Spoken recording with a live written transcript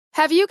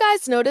Have you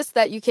guys noticed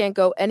that you can't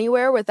go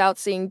anywhere without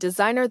seeing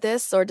designer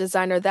this or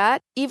designer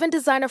that, even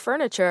designer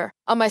furniture?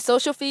 On my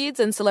social feeds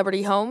and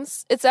celebrity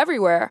homes, it's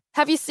everywhere.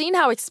 Have you seen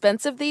how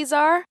expensive these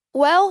are?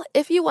 Well,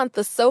 if you want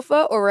the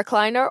sofa or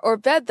recliner or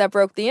bed that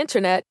broke the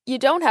internet, you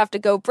don't have to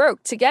go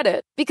broke to get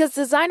it. Because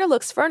Designer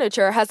Looks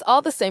furniture has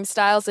all the same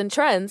styles and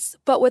trends,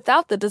 but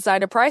without the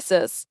designer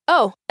prices.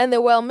 Oh, and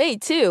they're well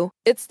made too.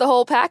 It's the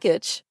whole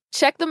package.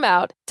 Check them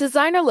out.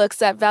 Designer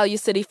Looks at Value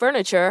City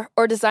Furniture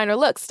or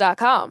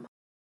designerlooks.com.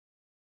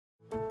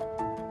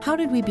 How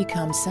did we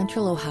become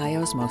Central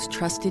Ohio's most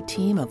trusted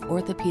team of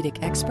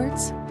orthopedic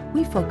experts?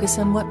 We focus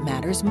on what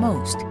matters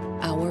most,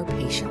 our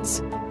patients.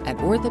 At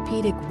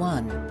Orthopedic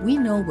One, we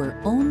know we're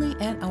only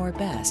at our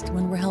best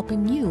when we're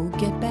helping you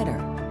get better.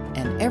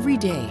 And every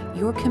day,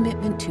 your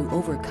commitment to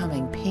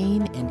overcoming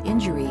pain and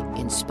injury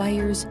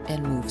inspires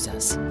and moves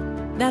us.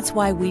 That's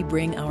why we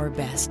bring our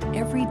best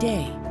every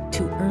day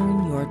to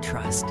earn your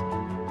trust.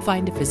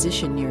 Find a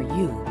physician near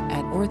you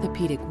at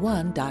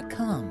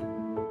orthopedic1.com.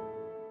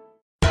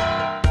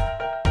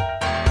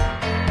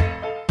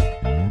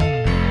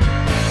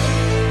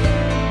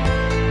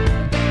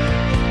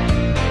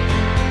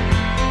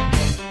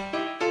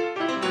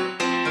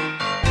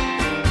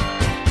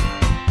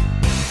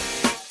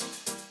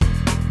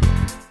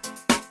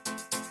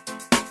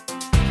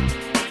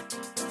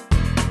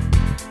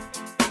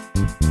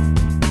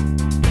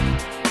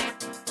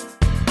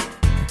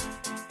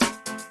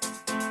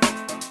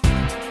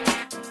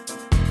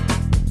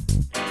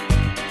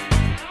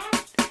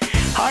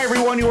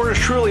 Yours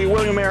truly,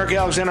 William Eric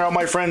Alexander. All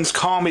my friends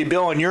call me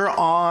Bill, and you're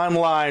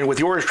online with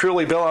yours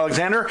truly, Bill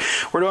Alexander.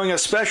 We're doing a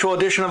special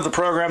edition of the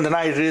program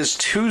tonight. It is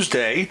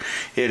Tuesday.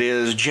 It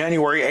is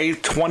January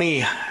 8th,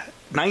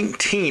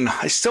 2019.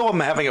 I still am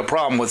having a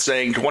problem with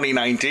saying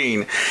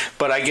 2019,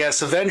 but I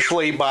guess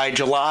eventually by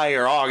July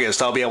or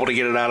August I'll be able to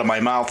get it out of my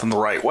mouth in the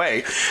right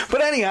way.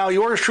 But anyhow,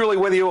 yours truly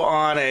with you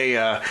on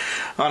a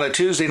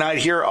Tuesday night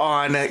here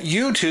on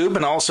YouTube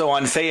and also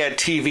on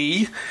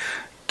FayetteTV.org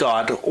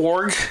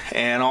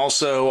and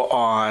also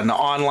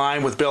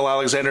online with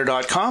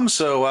BillAlexander.com.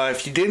 So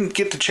if you didn't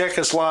get to check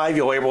us live,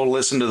 you'll be able to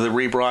listen to the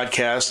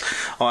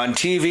rebroadcast on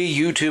TV,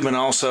 YouTube, and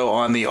also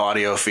on the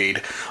audio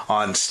feed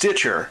on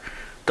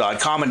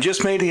Stitcher.com. And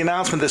just made the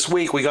announcement this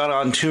week, we got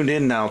on Tuned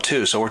In now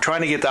too. So we're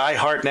trying to get to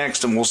iHeart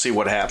next, and we'll see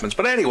what happens.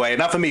 But anyway,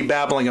 enough of me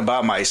babbling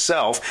about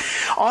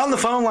myself. On the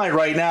phone line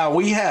right now,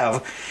 we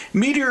have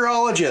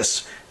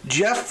meteorologist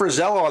Jeff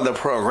Frizzella on the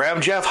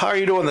program. Jeff, how are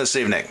you doing this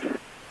evening?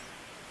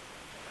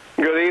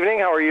 Good evening.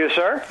 How are you,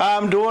 sir?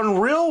 I'm doing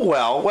real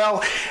well.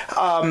 Well,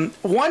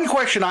 one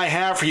question I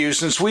have for you,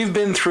 since we've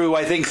been through,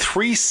 I think,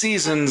 3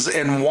 seasons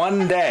in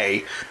one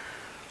day,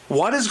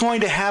 what is going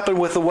to happen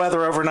with the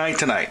weather overnight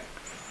tonight?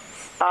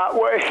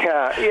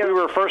 We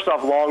were first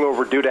off long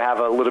overdue to have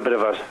a little bit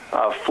of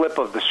a flip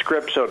of the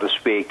script, so to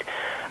speak,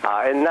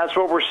 and that's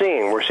what we're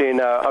seeing. We're seeing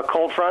a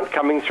cold front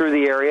coming through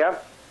the area.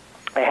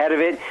 Ahead of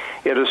it,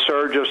 a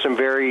surge of some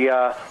very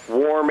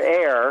warm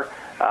air.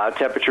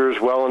 Temperatures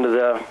well into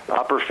the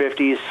upper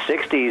 50s,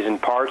 60s in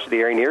parts of the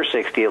area, near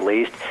 60 at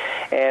least.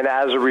 And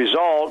as a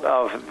result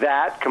of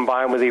that,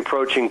 combined with the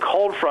approaching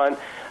cold front,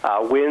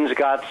 winds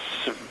got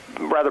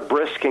rather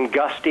brisk and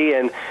gusty,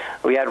 and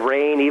we had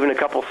rain, even a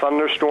couple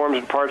thunderstorms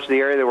in parts of the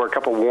area. There were a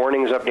couple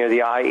warnings up near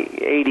the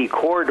I-80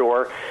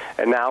 corridor,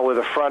 and now with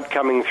the front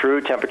coming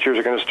through, temperatures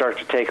are going to start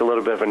to take a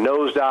little bit of a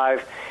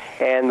nosedive.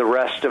 And the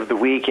rest of the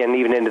weekend,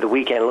 even into the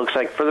weekend, it looks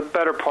like for the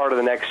better part of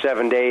the next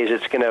 7 days,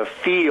 it's going to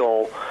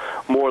feel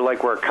more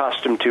like we're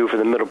accustomed to for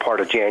the middle part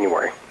of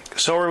January.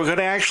 So we're going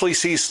to actually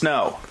see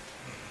snow?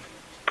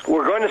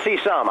 We're going to see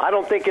some. I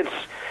don't think it's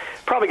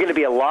probably going to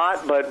be a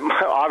lot, but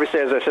obviously,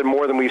 as I said,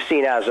 more than we've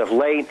seen as of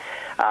late.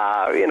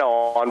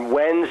 On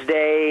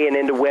Wednesday and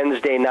into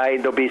Wednesday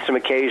night, there'll be some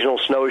occasional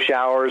snow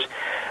showers.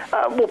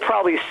 We'll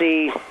probably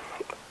see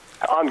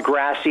on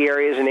grassy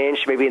areas an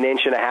inch, maybe an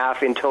inch and a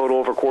half in total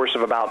over the course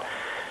of about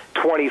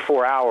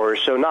 24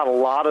 hours. So not a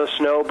lot of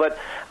snow, but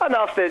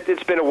enough that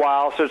it's been a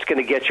while, so it's going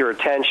to get your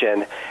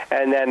attention.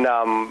 And then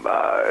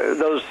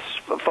those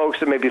folks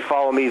that maybe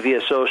follow me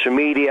via social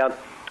media,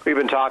 we've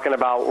been talking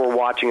about we're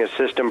watching a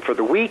system for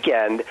the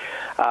weekend,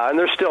 and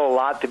there's still a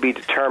lot to be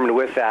determined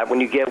with that. When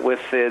you get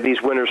with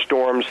these winter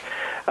storms,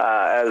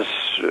 as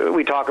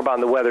we talk about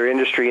in the weather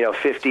industry,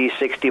 50,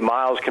 60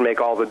 miles can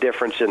make all the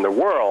difference in the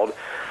world.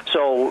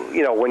 So,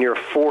 when you're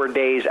 4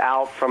 days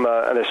out from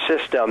a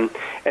system,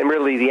 and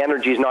really the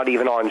energy is not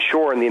even on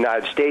shore in the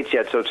United States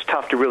yet, so it's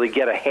tough to really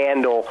get a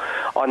handle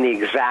on the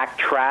exact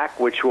track,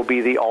 which will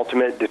be the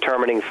ultimate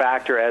determining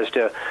factor as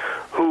to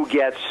who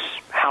gets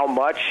how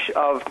much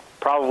of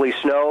probably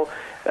snow.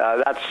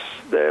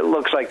 It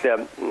looks like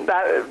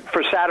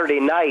for Saturday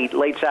night,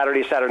 late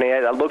Saturday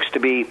night, that looks to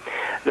be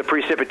the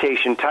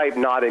precipitation type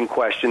not in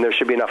question. There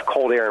should be enough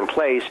cold air in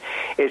place.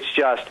 It's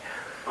just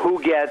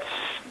who gets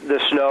the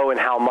snow and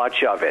how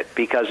much of it,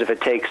 because if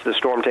the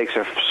storm takes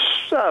a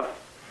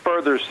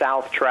further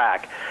south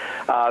track,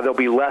 there'll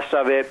be less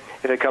of it.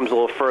 If it comes a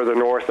little further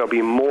north, there'll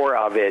be more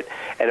of it,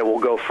 and it will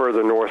go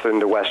further north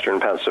into western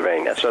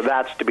Pennsylvania. So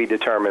that's to be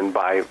determined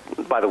by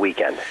the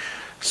weekend.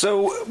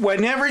 So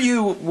whenever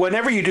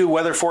you do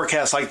weather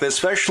forecasts like this,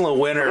 especially in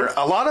the winter,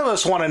 a lot of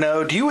us want to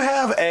know, do you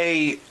have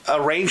a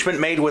arrangement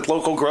made with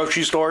local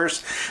grocery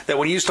stores that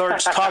when you start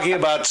talking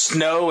about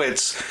snow,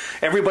 it's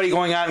everybody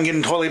going out and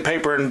getting toilet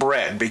paper and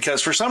bread?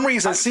 Because for some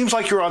reason, it seems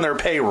like you're on their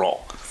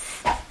payroll.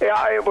 Yeah,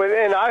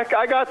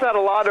 I got that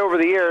a lot over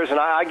the years, and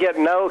I get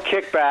no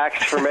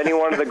kickbacks from any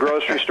one of the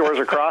grocery stores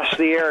across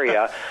the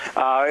area.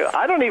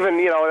 I don't even,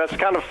 that's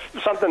kind of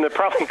something that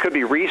probably could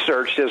be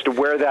researched as to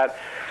where that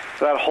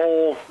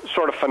whole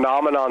sort of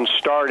phenomenon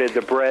started,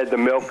 the bread, the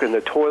milk, and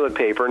the toilet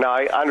paper. Now,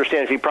 I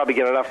understand if you probably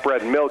get enough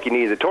bread and milk, you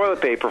need the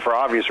toilet paper for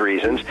obvious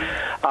reasons.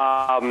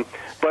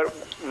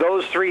 But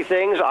those three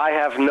things, I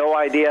have no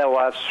idea.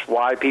 Well, that's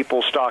why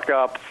people stock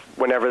up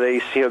whenever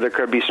they see there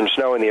could be some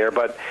snow in the air.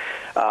 But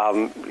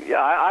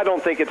I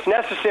don't think it's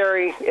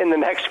necessary. In the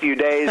next few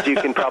days, you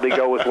can probably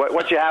go with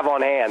what you have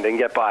on hand and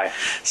get by.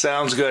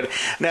 Sounds good.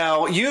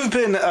 Now, you've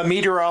been a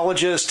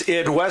meteorologist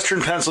in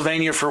western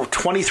Pennsylvania for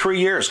 23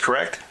 years,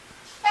 correct?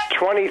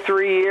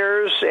 23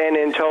 years, and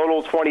in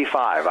total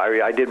 25.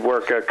 I did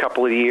work a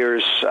couple of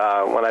years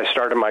when I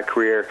started my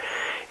career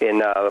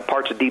in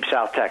parts of deep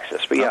South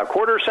Texas. But yeah, a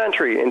quarter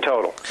century in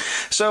total.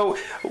 So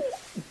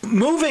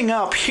moving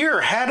up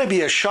here had to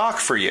be a shock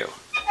for you.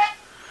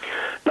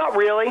 Not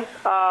really,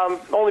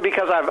 only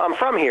because I'm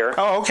from here.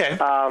 Oh, okay.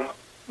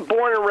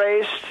 Born and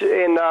raised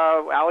in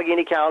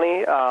Allegheny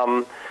County.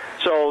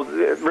 So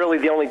really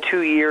the only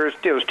 2 years,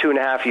 it was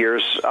 2.5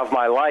 years of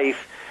my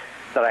life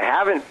that I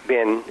haven't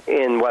been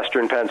in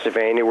western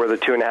Pennsylvania were the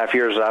 2.5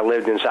 years that I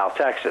lived in South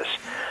Texas.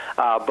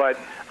 But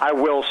I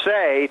will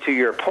say, to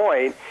your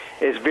point,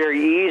 it's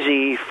very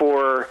easy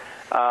for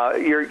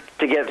to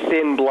get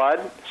thin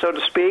blood, so to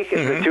speak.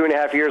 The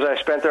 2.5 years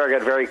I spent there, I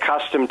got very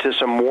accustomed to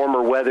some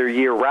warmer weather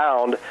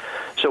year-round.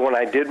 So when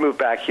I did move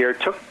back here,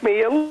 it took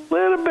me a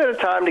little bit of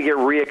time to get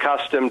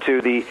reaccustomed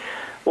to the,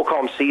 we'll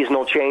call them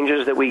seasonal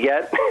changes that we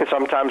get,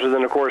 sometimes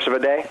within the course of a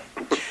day.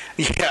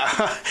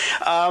 Yeah.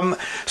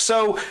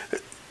 So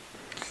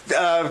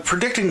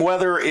predicting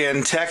weather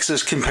in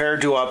Texas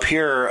compared to up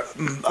here,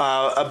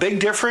 a big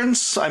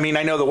difference? I mean,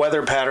 I know the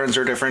weather patterns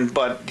are different,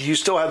 but do you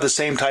still have the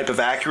same type of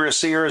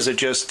accuracy, or is it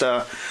just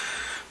the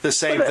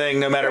same thing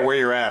no matter where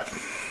you're at?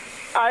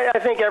 I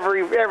think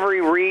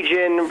every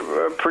region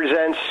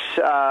presents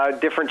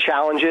different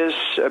challenges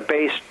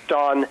based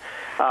on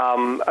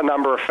a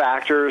number of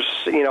factors.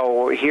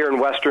 Here in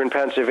western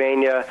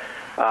Pennsylvania,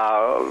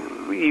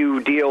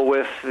 you deal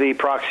with the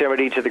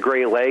proximity to the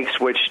Great Lakes,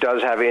 which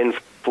does have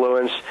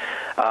influence.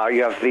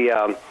 You have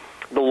the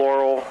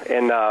Laurel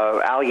and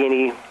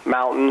Allegheny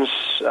Mountains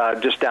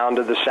just down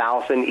to the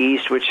south and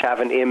east, which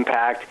have an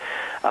impact.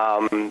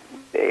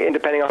 And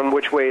depending on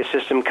which way a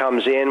system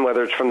comes in,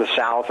 whether it's from the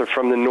south or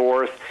from the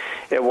north,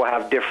 it will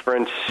have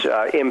different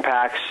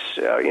impacts,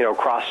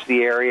 across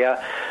the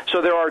area.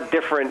 So there are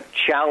different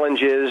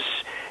challenges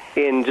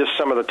in just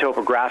some of the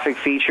topographic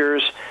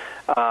features,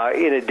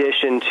 in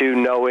addition to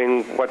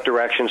knowing what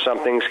direction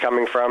something's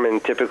coming from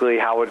and typically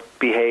how it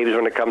behaves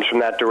when it comes from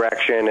that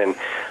direction. And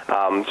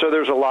so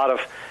there's a lot of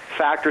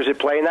factors at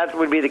play, and that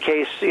would be the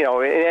case,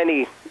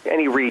 in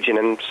any region,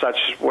 and such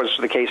was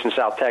the case in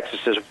South Texas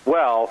as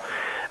well.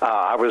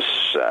 I was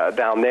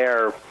down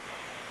there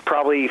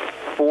probably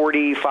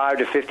 45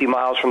 to 50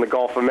 miles from the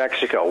Gulf of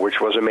Mexico, which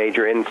was a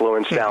major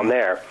influence down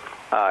there.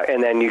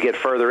 And then you get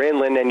further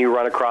inland and you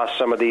run across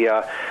some of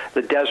the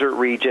desert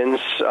regions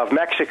of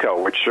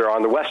Mexico, which are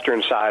on the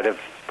western side of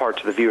parts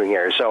of the viewing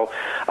area. So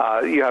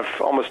you have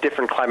almost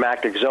different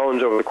climatic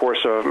zones over the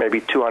course of maybe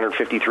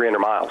 250, 300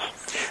 miles.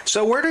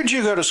 So where did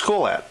you go to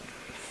school at?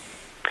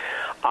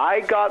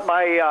 I got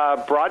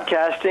my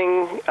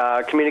broadcasting,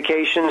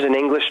 communications, and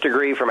English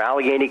degree from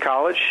Allegheny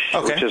College,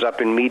 which is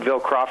up in Meadville,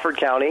 Crawford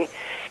County,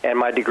 and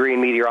my degree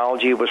in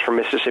meteorology was from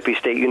Mississippi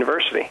State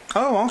University.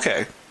 Oh,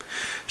 okay.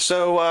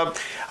 So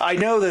I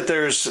know that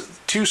there's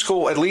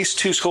at least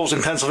two schools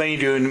in Pennsylvania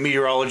doing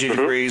meteorology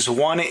degrees.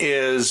 One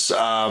is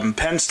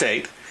Penn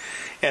State,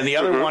 and the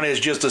other one is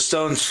just a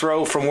stone's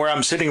throw from where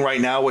I'm sitting right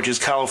now, which is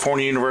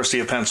California University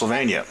of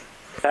Pennsylvania.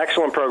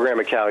 Excellent program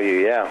at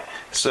CalU, yeah.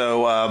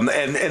 So,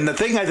 and the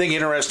thing I think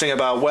interesting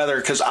about weather,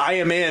 because I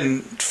am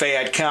in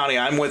Fayette County,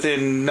 I'm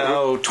within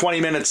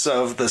 20 minutes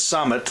of the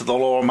summit to the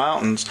Laurel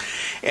Mountains,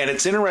 and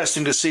it's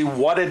interesting to see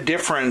what a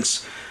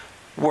difference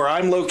where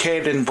I'm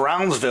located in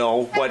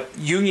Brownsville, what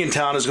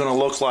Uniontown is going to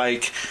look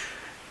like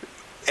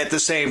at the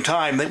same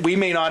time. That we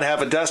may not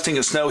have a dusting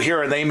of snow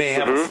here, and they may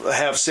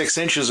have 6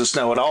 inches of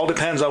snow. It all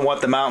depends on what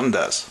the mountain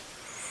does.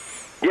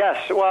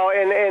 Yes, well,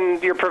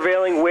 and your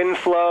prevailing wind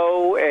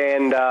flow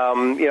and,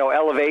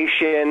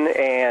 elevation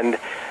and,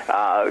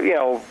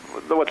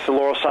 what's the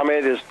Laurel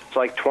Summit is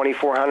like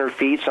 2,400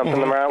 feet,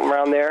 something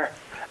around there.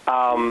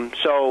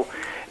 So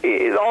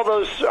all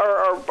those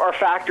are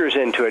factors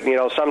into it.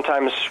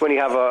 Sometimes when you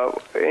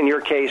have in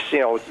your case,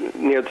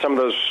 near some of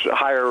those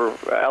higher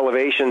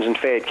elevations in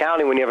Fayette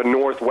County, when you have a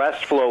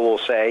northwest flow, we'll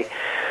say,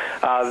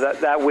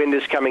 that wind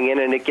is coming in,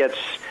 and it gets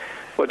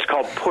what's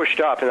called pushed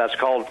up, and that's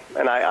called,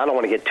 and I don't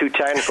want to get too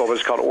technical, but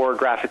it's called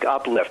orographic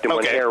uplift. And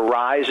when air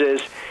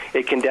rises,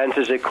 it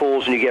condenses, it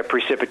cools, and you get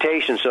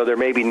precipitation. So there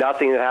may be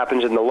nothing that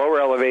happens in the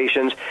lower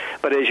elevations,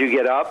 but as you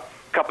get up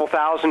a couple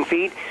thousand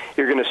feet,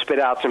 you're going to spit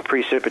out some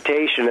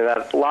precipitation, and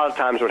that a lot of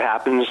times what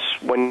happens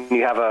when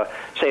you have a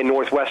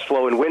northwest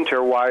flow in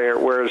winter,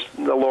 whereas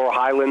the lower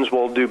highlands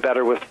will do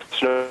better with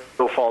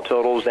snowfall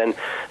totals than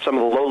some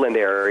of the lowland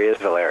areas.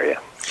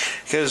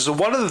 Because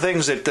one of the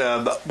things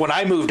that when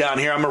I moved down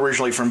here, I'm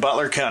originally from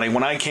Butler County.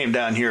 When I came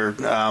down here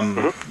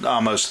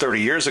almost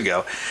 30 years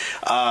ago,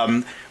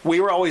 we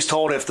were always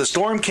told if the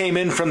storm came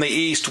in from the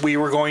east, we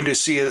were going to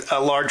see a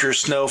larger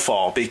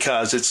snowfall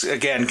because it's,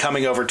 again,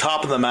 coming over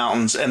top of the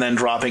mountains and then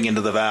dropping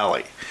into the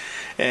valley.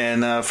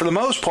 And for the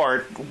most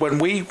part, when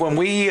we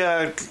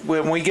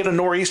get a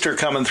nor'easter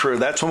coming through,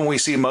 that's when we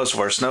see most of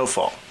our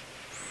snowfall.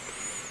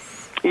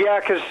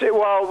 Yeah, because,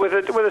 well, with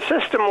a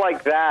system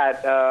like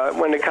that,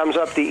 when it comes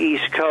up the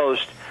East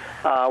Coast,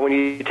 when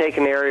you take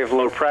an area of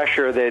low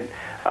pressure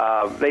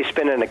that they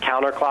spin in a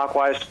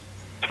counterclockwise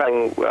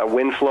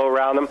wind flow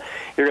around them,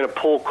 you're going to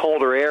pull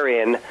colder air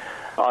in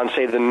on,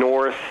 say, the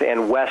north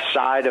and west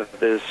side of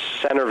the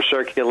center of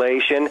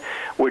circulation,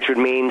 which would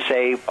mean,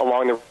 say,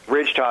 along the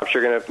ridge tops,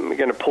 you're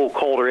going to pull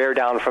colder air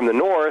down from the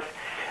north.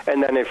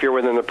 And then if you're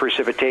within the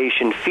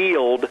precipitation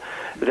field,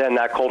 then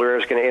that colder air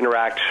is going to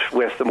interact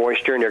with the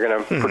moisture and you're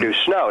going to produce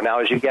snow. Now,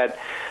 as you get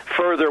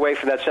further away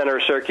from that center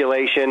of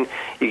circulation,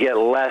 you get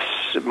less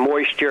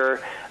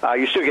moisture.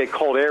 You still get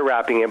cold air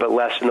wrapping in, but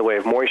less in the way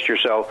of moisture.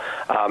 So,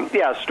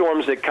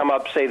 storms that come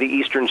up, say, the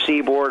eastern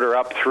seaboard or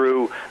up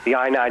through the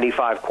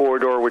I-95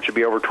 corridor, which would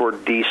be over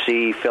toward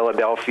D.C.,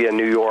 Philadelphia,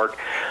 New York,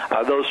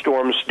 those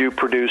storms do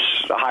produce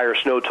higher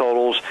snow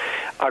totals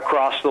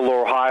across the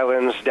lower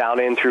highlands,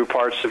 down in through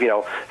parts of,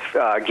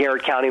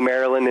 Garrett County,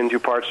 Maryland, into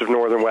parts of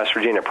northern West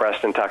Virginia,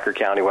 Preston, Tucker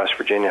County, West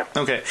Virginia.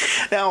 Okay.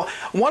 Now,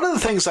 one of the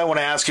things I want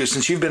to ask you,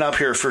 since you've been up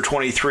here for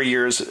 23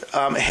 years,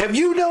 have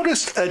you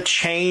noticed a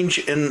change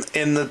in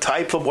the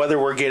type of weather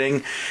we're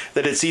getting,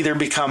 that it's either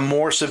become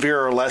more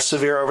severe or less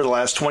severe over the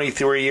last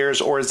 23 years?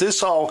 Or is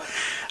this all,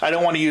 I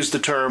don't want to use the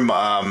term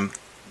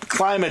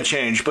climate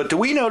change, but do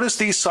we notice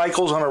these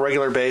cycles on a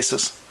regular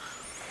basis?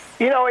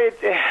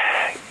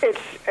 It's,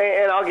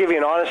 and I'll give you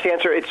an honest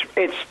answer,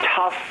 it's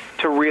tough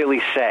to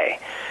really say,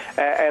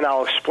 and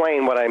I'll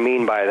explain what I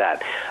mean by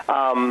that.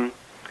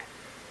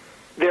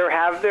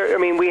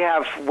 We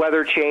have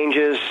weather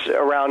changes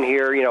around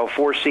here,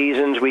 4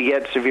 seasons, we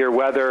get severe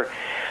weather.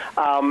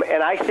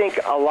 And I think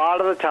a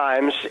lot of the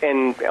times,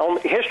 and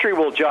history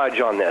will judge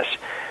on this,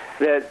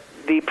 that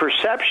the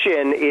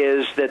perception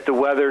is that the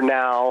weather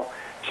now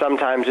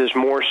sometimes is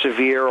more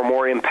severe or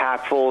more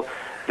impactful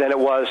than it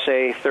was,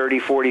 say, 30,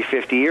 40,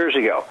 50 years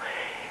ago.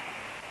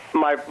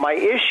 My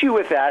issue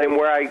with that, and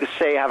where I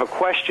say I have a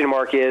question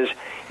mark, is,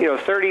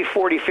 30,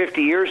 40,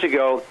 50 years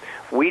ago,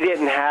 we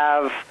didn't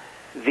have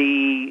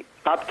the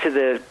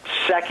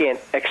up-to-the-second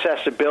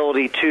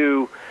accessibility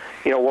to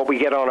what we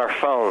get on our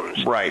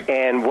phones, right,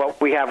 and what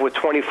we have with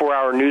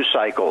 24-hour news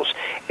cycles.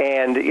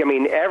 And,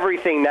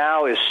 everything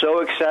now is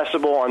so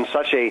accessible on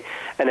such an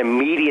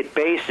immediate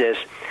basis.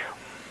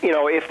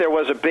 If there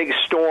was a big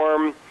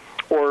storm,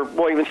 or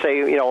we'll even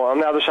say, on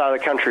the other side of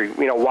the country,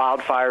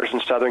 wildfires in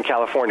Southern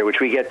California, which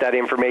we get that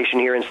information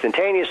here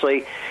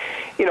instantaneously,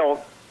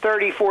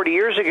 30, 40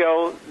 years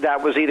ago,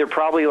 that was either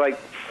probably like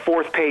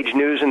fourth-page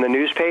news in the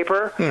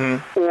newspaper,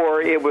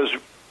 or it was,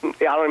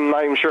 I'm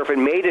not even sure if it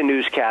made a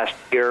newscast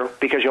here,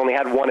 because you only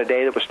had one a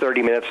day that was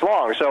 30 minutes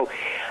long. So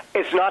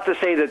it's not to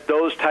say that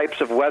those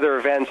types of weather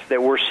events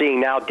that we're seeing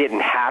now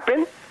didn't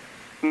happen.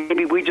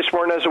 Maybe we just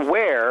weren't as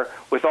aware.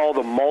 With all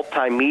the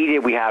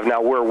multimedia we have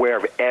now, we're aware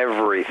of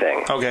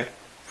everything. Okay.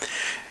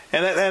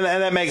 And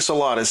that makes a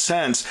lot of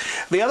sense.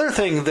 The other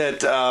thing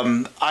that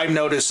I'm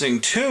noticing,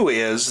 too,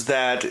 is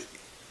that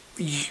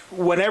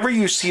whenever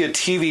you see a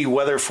TV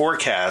weather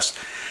forecast,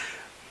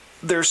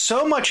 there's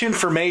so much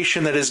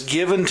information that is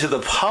given to the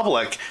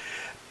public.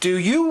 Do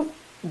you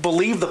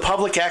believe the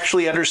public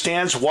actually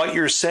understands what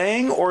you're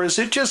saying, or is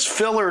it just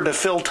filler to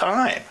fill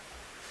time?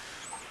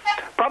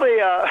 Probably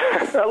a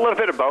little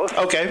bit of both.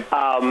 Okay.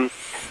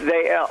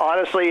 They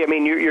honestly,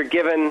 you're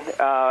given,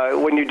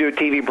 when you do a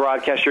TV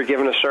broadcast, you're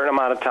given a certain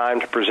amount of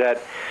time to present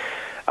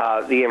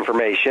the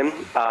information,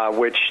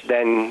 which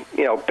then,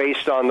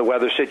 based on the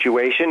weather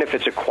situation, if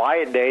it's a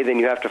quiet day, then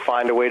you have to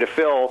find a way to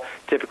fill.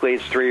 Typically,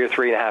 it's 3 or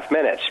 3.5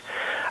 minutes.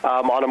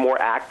 On a more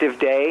active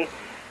day,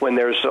 when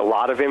there's a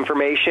lot of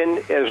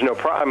information, there's no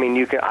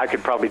problem. I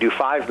could probably do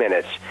 5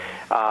 minutes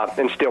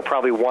and still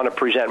probably want to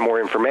present more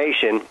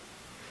information.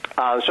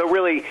 So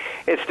really,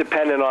 it's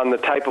dependent on the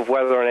type of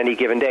weather on any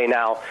given day.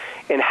 Now,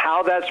 in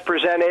how that's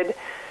presented,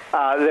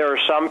 there are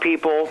some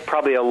people,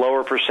 probably a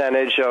lower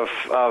percentage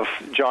of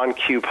John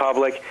Q.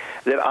 public,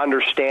 that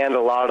understand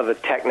a lot of the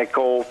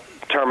technical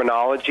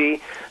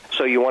terminology.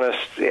 So you want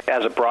to,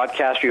 as a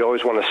broadcaster, you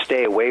always want to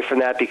stay away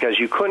from that because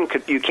you can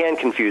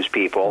confuse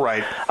people.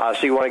 Right.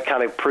 So you want to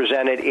kind of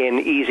present it in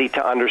easy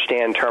to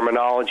understand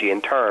terminology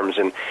and terms.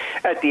 And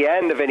at the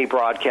end of any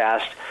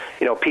broadcast,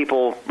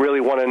 people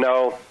really want to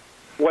know,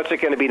 what's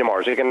it going to be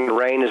tomorrow? Is it going to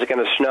rain? Is it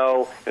going to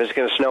snow? Is it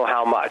going to snow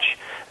how much?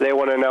 They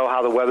want to know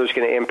how the weather is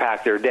going to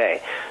impact their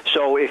day.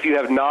 So if you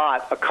have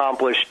not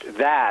accomplished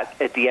that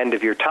at the end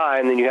of your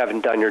time, then you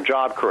haven't done your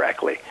job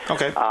correctly.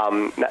 Okay.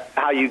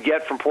 How you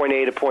get from point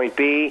A to point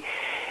B,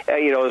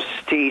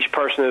 to each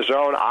person is their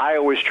own. I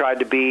always tried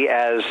to be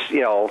as,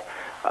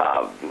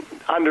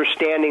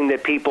 understanding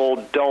that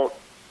people don't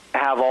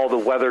have all the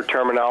weather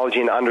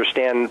terminology and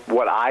understand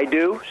what I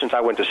do since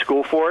I went to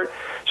school for it.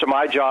 So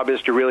my job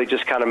is to really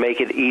just kind of make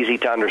it easy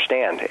to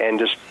understand and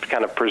just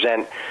kind of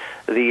present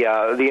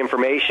the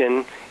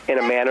information in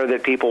a manner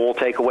that people will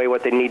take away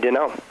what they need to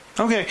know.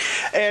 Okay,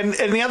 and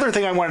the other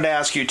thing I wanted to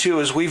ask you too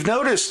is we've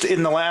noticed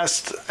in the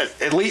last,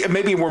 at least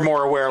maybe we're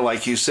more aware,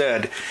 like you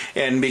said,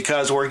 and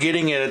because we're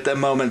getting it at the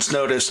moment's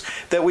notice,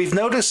 that we've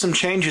noticed some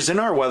changes in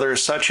our weather,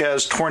 such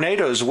as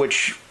tornadoes,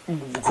 which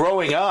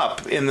growing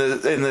up in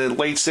the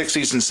late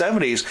 60s and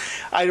 70s,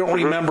 I don't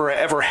remember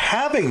ever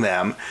having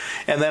them.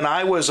 And then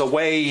I was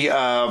away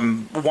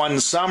one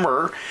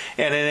summer,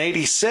 and in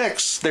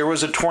 '86 there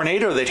was a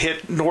tornado that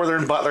hit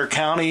northern Butler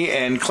County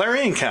and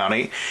Clarion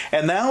County,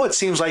 and now it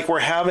seems like we're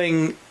having,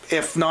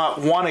 if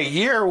not one a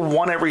year,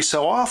 one every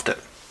so often.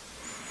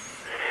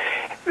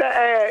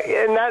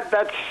 And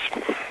that's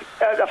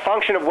a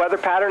function of weather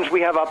patterns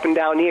we have up and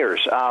down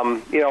years.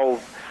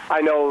 I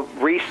know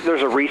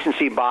there's a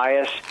recency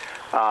bias,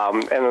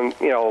 and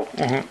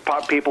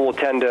people will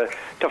tend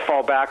to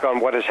fall back on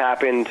what has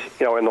happened,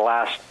 in the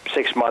last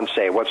 6 months,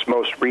 say, what's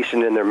most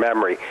recent in their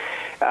memory.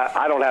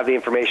 I don't have the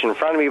information in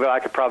front of me, but I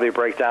could probably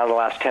break down the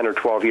last 10 or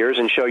 12 years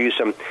and show you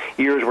some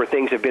years where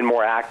things have been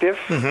more active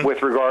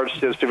with regards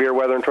to severe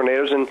weather and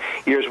tornadoes and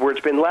years where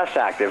it's been less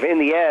active. In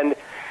the end,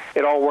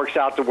 it all works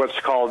out to what's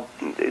called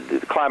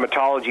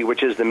climatology,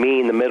 which is the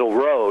mean, the middle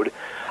road.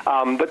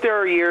 But there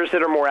are years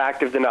that are more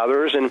active than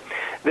others, and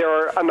there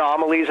are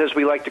anomalies, as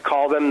we like to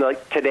call them.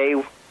 Like today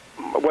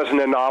was an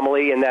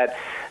anomaly in that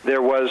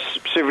there was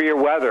severe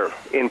weather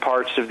in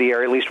parts of the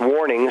area, at least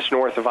warnings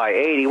north of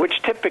I-80,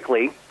 which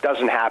typically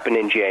doesn't happen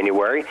in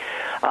January.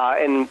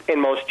 And in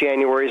most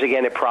Januaries,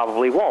 again, it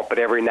probably won't. But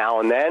every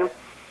now and then,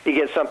 you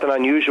get something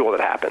unusual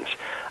that happens.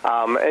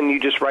 And you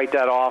just write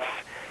that off,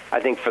 I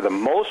think, for the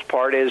most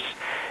part, is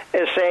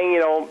saying,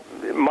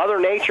 Mother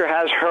Nature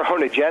has her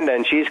own agenda,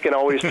 and she's going to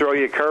always throw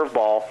you a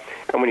curveball.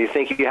 And when you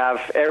think you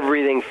have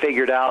everything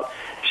figured out,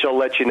 she'll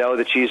let you know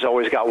that she's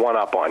always got one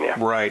up on you.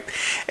 Right.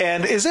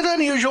 And is it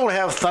unusual to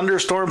have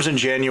thunderstorms in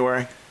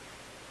January?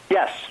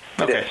 Yes,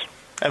 it is.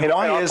 And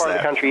why is that? In part of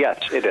the country,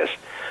 yes, it is.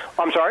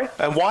 I'm sorry?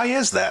 And why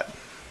is that?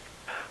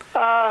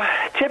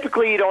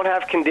 Typically, you don't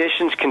have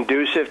conditions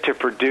conducive to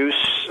produce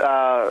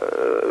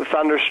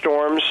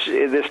thunderstorms.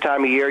 This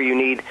time of year, you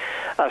need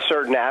a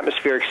certain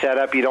atmospheric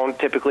setup. You don't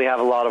typically have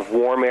a lot of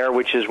warm air,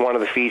 which is one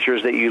of the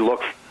features that you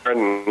look for,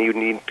 and you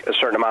need a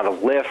certain amount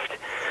of lift.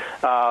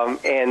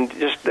 And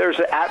just there's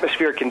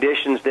atmospheric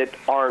conditions that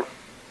aren't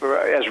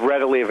as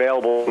readily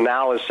available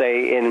now as,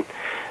 say, in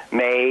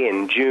May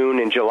and June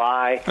and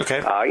July.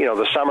 Okay.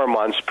 The summer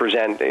months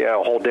present a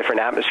whole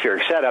different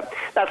atmospheric setup.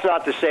 That's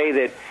not to say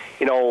that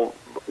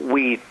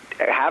we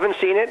haven't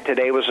seen it.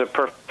 Today was a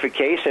perfect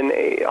case, and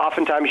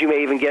oftentimes you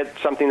may even get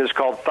something that's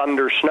called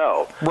thunder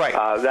snow. Right.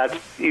 That's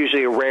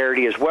usually a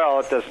rarity as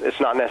well. It's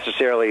not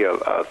necessarily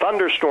a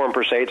thunderstorm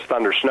per se. It's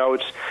thunder snow.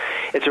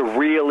 It's a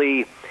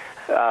really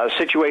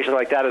situation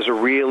like that is a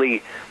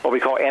really what we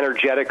call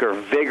energetic or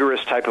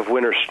vigorous type of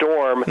winter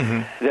storm,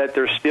 that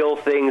there's still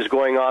things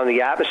going on in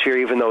the atmosphere,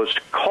 even though it's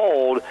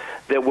cold,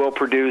 that will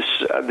produce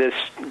this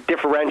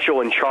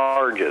differential in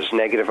charges,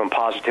 negative and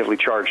positively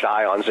charged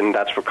ions, and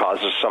that's what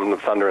causes some of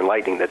the thunder and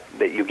lightning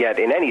that you get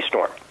in any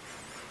storm.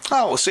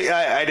 Oh, see,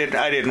 I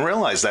didn't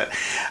realize that.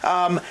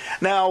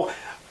 Now,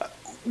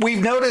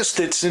 we've noticed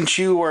that since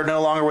you are no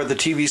longer with the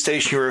TV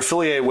station you're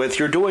affiliated with,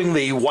 you're doing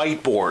the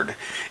whiteboard.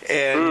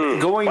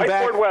 And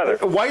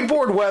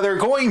whiteboard weather,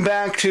 going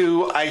back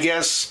to, I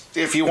guess,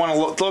 if you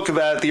want to look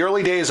about it, the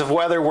early days of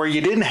weather where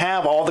you didn't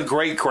have all the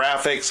great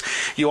graphics.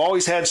 You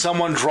always had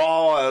someone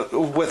draw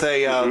with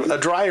a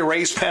dry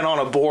erase pen on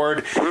a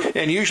board,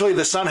 and usually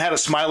the sun had a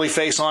smiley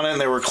face on it and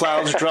there were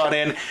clouds drawn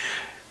in.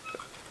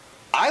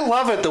 I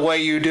love it the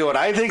way you do it.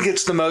 I think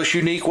it's the most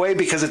unique way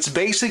because it's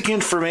basic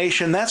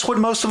information. That's what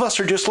most of us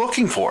are just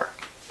looking for.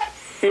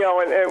 And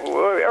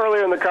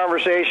earlier in the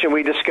conversation,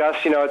 we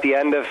discussed, at the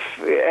end of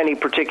any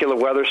particular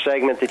weather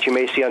segment that you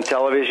may see on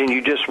television,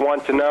 you just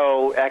want to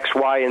know X,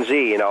 Y, and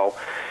Z.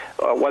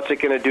 What's it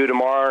going to do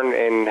tomorrow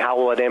and how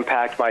will it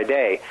impact my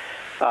day?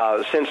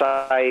 Since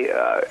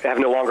I have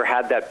no longer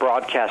had that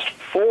broadcast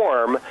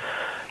form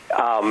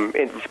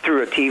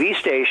through a TV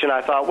station,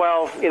 I thought,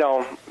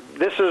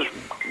 this is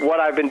what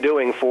I've been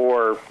doing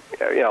for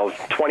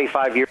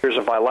 25 years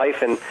of my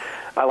life, and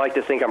I like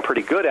to think I'm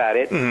pretty good at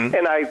it.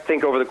 And I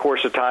think over the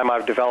course of time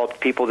I've developed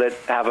people that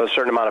have a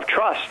certain amount of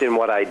trust in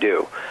what I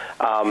do.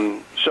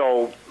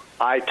 So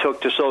I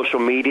took to social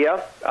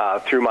media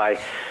through my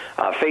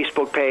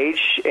Facebook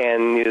page,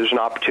 and there's an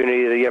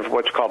opportunity that you have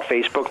what's called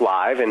Facebook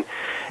Live. And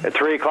at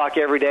 3 o'clock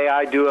every day,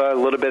 I do a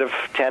little bit of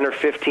 10 or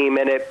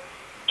 15-minute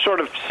sort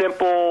of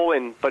simple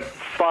but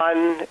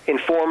fun,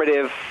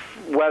 informative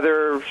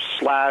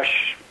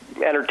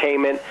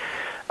weather/entertainment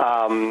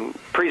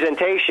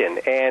presentation.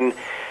 And,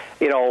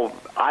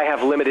 I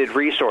have limited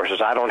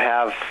resources. I don't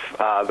have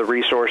the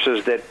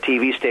resources that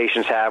TV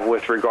stations have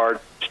with regards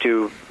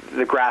to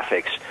the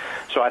graphics.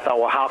 So I thought,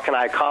 well, how can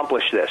I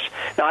accomplish this?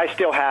 Now, I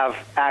still have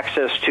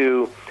access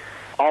to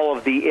all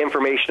of the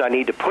information I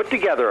need to put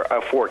together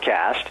a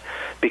forecast,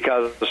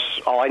 because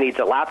all I need is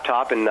a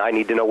laptop, and I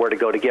need to know where to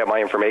go to get my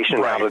information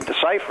and how to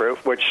decipher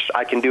it, which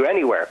I can do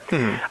anywhere.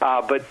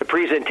 But the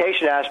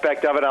presentation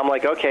aspect of it, I'm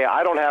like, okay,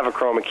 I don't have a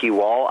chroma key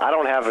wall. I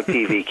don't have a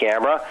TV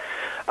camera.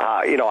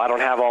 I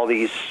don't have all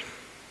these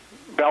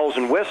bells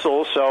and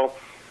whistles. So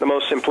the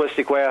most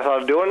simplistic way I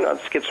thought of doing,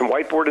 let's get some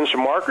whiteboard and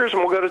some markers,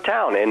 and we'll go to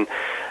town. And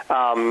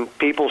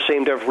people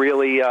seem to have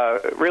really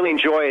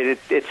enjoyed it.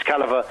 It's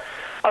kind of a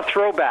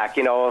throwback,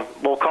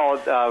 we'll call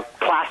it a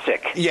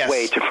classic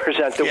way to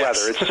present the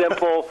weather. It's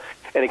simple,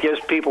 and it gives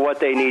people what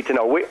they need to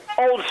know.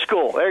 Old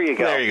school. There you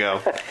go. There you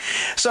go.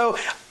 So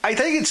I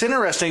think it's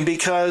interesting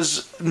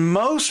because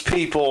most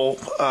people,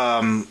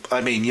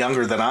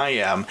 younger than I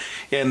am,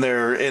 in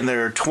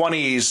their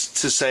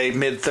 20s to say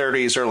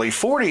mid-30s, early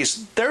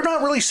 40s, they're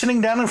not really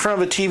sitting down in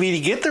front of a TV to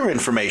get their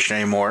information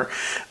anymore.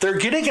 They're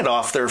getting it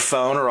off their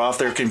phone or off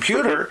their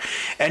computer,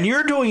 and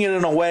you're doing it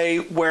in a way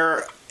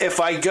where if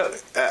I go,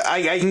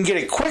 I can get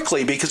it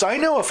quickly, because I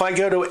know if I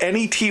go to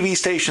any TV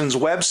station's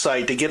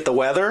website to get the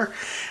weather,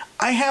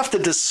 I have to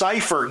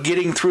decipher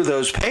getting through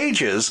those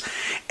pages,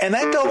 and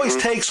that always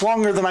takes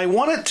longer than I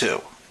want it to.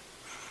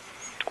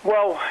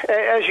 Well,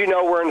 as you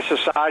know, we're in a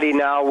society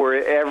now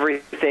where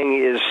everything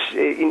is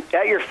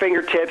at your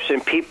fingertips,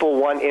 and people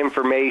want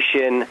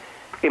information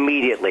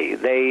immediately.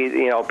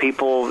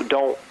 People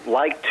don't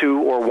like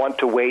to or want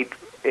to wait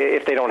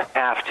if they don't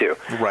have to.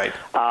 Right.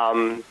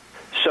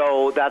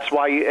 So that's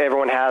why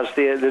everyone has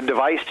the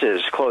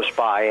devices close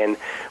by, and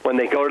when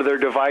they go to their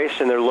device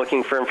and they're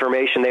looking for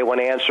information, they want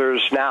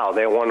answers now.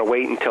 They want to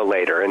wait until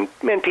later. And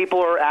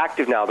people are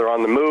active now. They're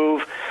on the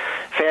move.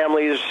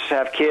 Families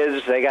have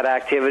kids. They got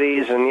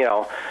activities, and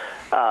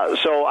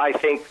so I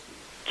think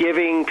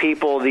giving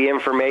people the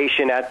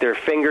information at their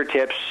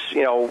fingertips,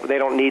 they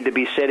don't need to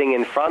be sitting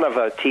in front of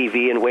a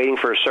TV and waiting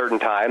for a certain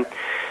time.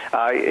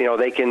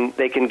 They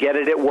can get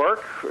it at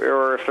work,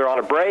 or if they're on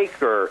a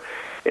break, or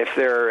if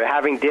they're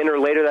having dinner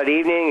later that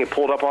evening, you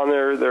pull it up on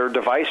their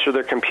device or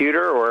their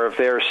computer, or if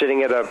they're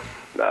sitting at a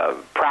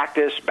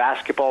practice,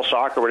 basketball,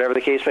 soccer, whatever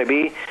the case may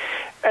be,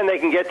 and they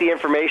can get the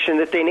information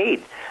that they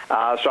need.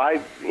 So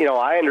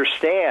I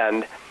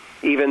understand,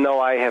 even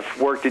though I have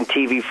worked in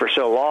TV for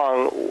so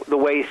long, the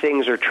way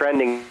things are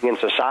trending in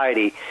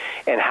society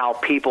and how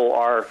people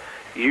are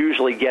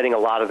usually getting a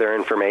lot of their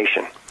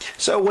information.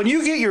 So when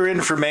you get your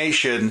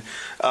information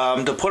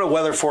to put a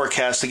weather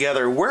forecast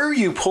together, where are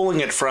you pulling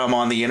it from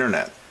on the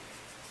internet?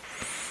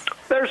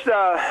 There's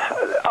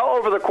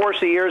over the course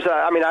of the years,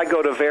 I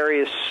go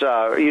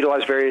to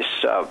utilize various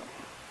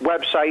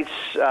websites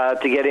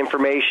to get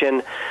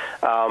information,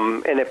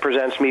 and it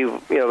presents me,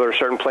 there are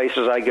certain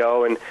places I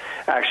go, and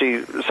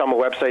actually some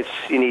websites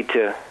you need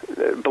to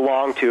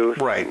belong to,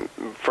 right,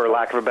 for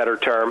lack of a better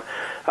term,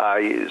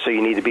 so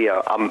you need to be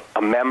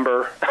a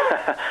member.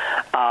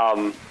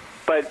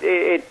 But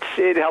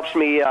it helps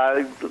me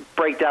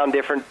break down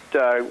different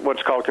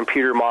what's called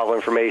computer model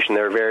information.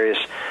 There are various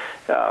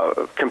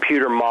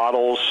computer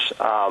models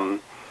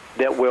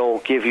that will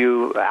give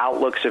you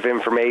outlooks of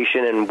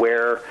information and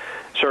where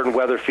certain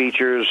weather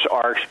features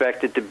are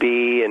expected to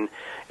be, and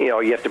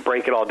you have to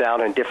break it all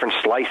down in different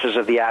slices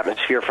of the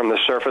atmosphere, from the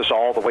surface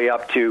all the way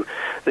up to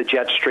the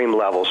jet stream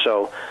level.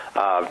 So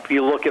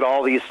you look at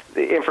all these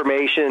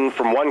information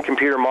from one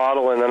computer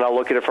model, and then I'll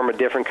look at it from a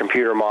different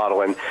computer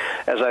model. And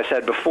as I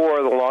said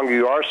before, the longer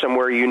you are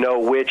somewhere, you know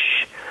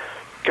which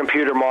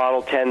computer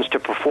model tends to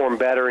perform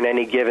better in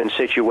any given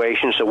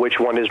situation, so which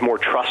one is more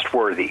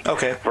trustworthy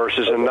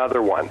versus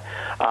another one.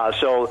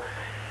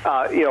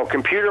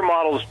 Computer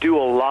models do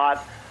a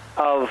lot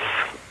of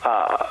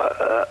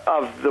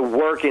the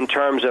work in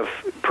terms of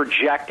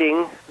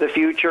projecting the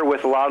future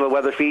with a lot of the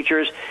weather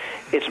features.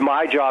 It's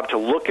my job to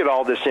look at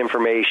all this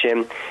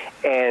information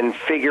and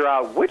figure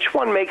out which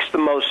one makes the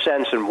most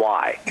sense and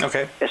why.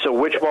 Okay. And so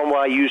which one will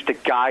I use to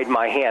guide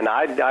my hand?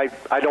 I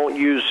don't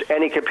use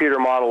any computer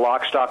model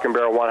lock, stock, and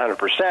barrel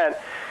 100%,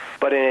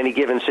 but in any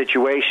given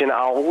situation,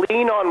 I'll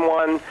lean on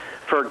one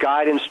for a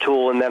guidance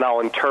tool, and then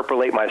I'll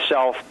interpolate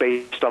myself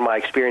based on my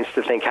experience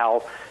to think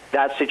how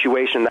that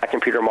situation, that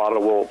computer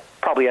model will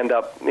probably end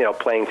up,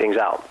 playing things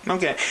out.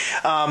 Okay.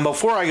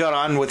 Before I got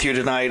on with you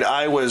tonight,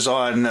 I was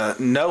on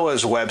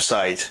NOAA's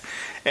website,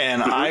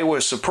 and I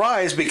was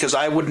surprised because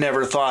I would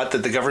never thought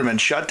that the government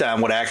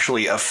shutdown would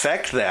actually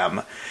affect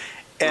them,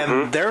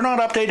 and they're not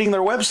updating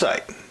their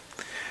website.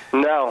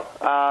 No,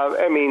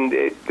 I mean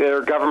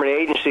they're a government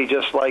agency,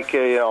 just like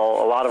a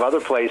lot of other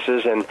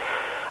places, and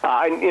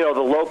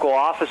the local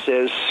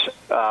offices,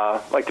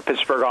 like the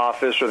Pittsburgh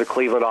office or the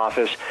Cleveland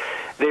office,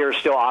 they are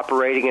still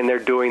operating and they're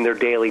doing their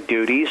daily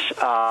duties.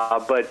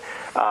 But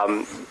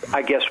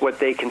I guess what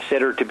they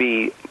consider to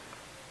be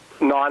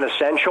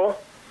non-essential,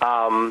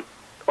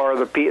 or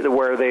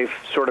where they've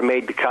sort of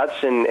made the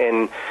cuts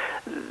and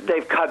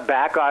they've cut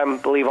back, I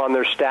believe, on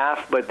their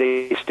staff, but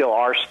they still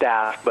are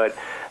staff, but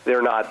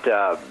they're not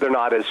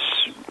as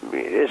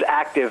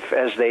active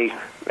as they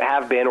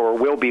have been or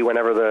will be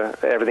whenever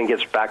everything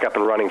gets back up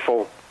and running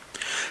full.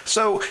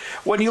 So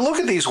when you look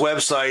at these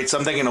websites,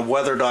 I'm thinking of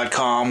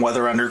weather.com,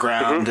 Weather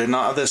Underground, and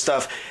all this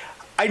stuff.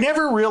 I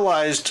never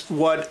realized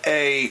what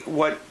I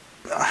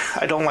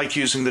don't like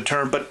using the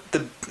term, but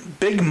the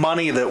big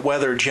money that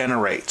weather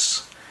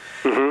generates.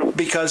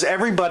 Because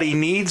everybody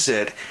needs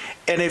it.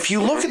 And if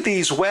you look at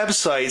these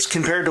websites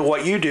compared to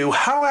what you do,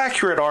 how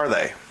accurate are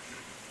they?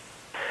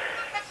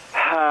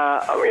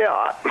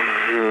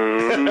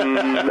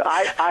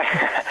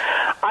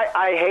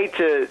 I hate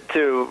to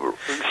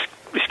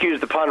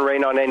excuse the pun,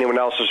 rain on anyone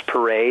else's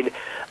parade,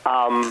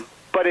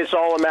 but it's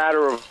all a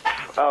matter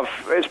of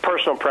it's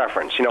personal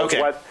preference.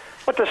 Okay.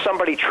 What does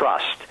somebody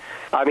trust?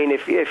 I mean,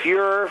 if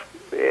you're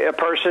a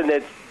person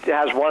that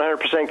has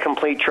 100%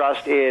 complete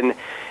trust in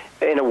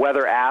a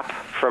weather app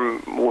from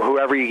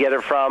whoever you get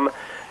it from,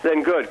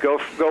 then good, go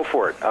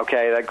for it.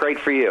 Okay, that's great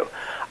for you.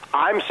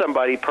 I'm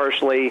somebody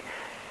personally,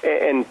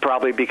 and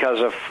probably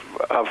because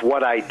of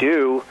what I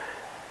do,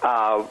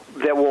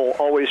 that will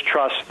always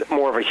trust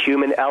more of a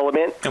human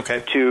element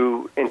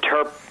to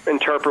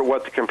interpret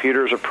what the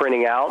computers are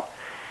printing out,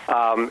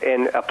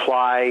 and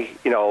apply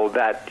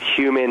that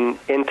human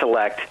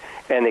intellect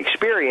and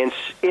experience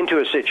into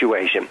a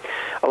situation.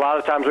 A lot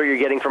of times what you're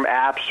getting from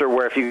apps or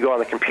where if you go on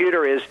the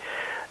computer is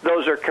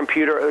those are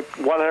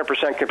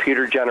 100%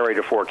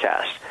 computer-generated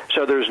forecasts.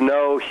 So there's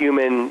no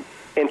human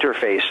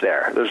interface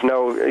there. There's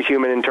no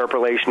human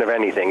interpolation of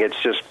anything. It's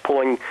just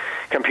pulling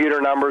computer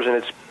numbers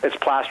and it's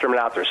plastering it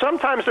out there.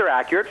 Sometimes they're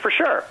accurate, for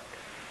sure,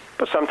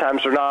 but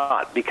sometimes they're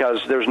not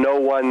because there's no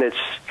one that's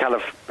kind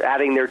of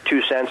adding their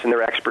 2 cents and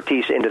their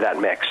expertise into that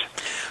mix.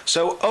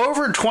 So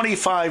over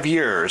 25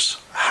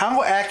 years,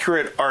 how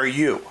accurate are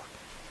you?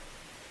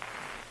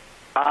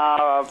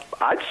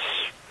 It's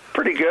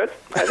pretty good.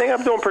 I think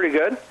I'm doing pretty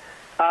good.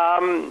 I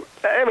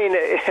mean,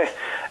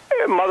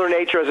 Mother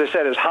Nature, as I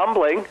said, is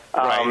humbling.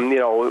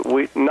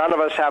 Right. None of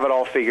us have it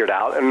all figured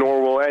out, and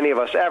nor will any of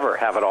us ever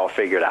have it all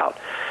figured out.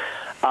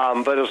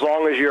 But as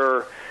long as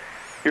you're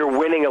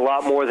winning a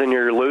lot more than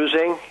you're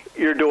losing,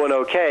 you're doing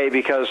okay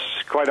because,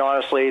 quite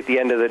honestly, at the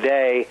end of the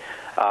day,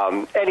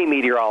 any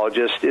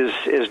meteorologist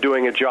is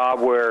doing a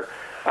job where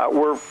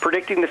we're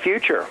predicting the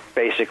future,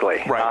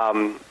 basically.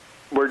 Right.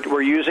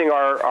 We're using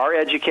our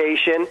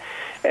education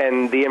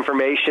and the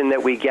information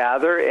that we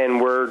gather,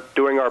 and we're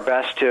doing our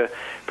best to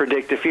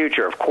predict the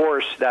future. Of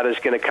course, that is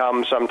going to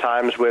come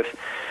sometimes with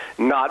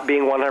not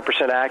being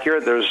 100%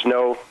 accurate. There's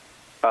no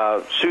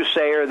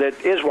soothsayer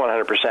that is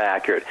 100%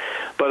 accurate.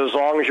 But as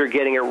long as you're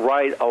getting it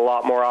right a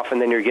lot more often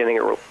than you're getting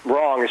it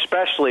wrong,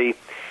 especially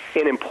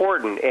in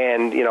important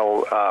and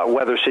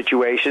weather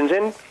situations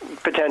and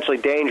potentially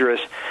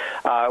dangerous,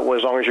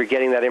 as long as you're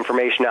getting that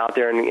information out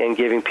there and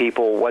giving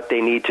people what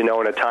they need to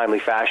know in a timely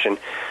fashion,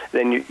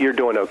 then you're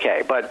doing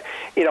okay. But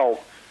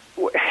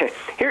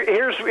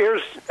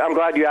here's I'm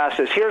glad you asked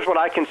this. Here's what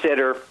I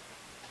consider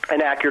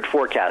an accurate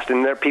forecast,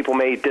 and there people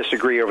may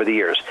disagree over the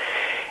years.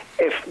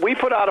 If we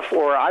put out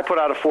I put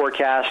out a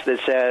forecast that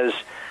says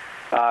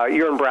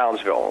you're in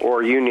Brownsville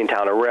or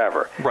Uniontown or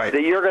wherever, right,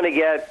 that you're going to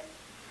get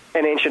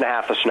 1.5 inches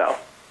of snow.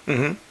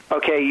 Mm-hmm.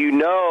 Okay, you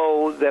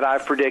know that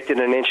I've predicted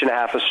 1.5 inches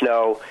of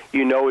snow.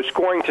 You know it's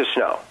going to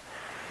snow.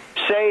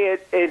 Say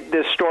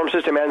the storm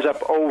system ends up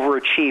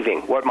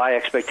overachieving what my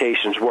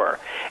expectations were,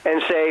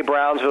 and say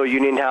Brownsville,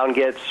 Uniontown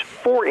gets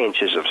 4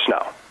 inches of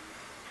snow.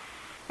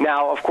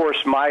 Now, of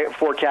course, my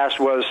forecast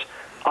was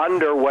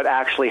under what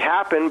actually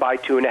happened by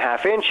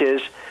 2.5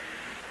 inches,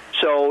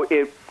 so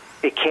it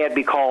can't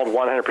be called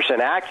 100%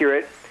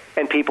 accurate,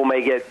 and people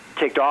may get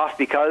ticked off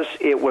because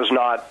it was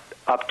not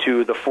up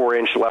to the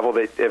 4-inch level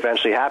that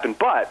eventually happened.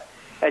 But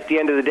at the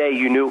end of the day,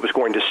 you knew it was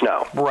going to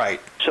snow.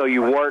 Right. So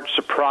you weren't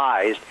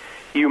surprised.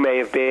 You may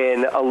have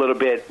been a little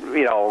bit,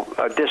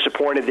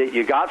 disappointed that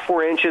you got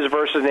 4 inches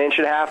versus 1.5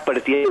 inches, but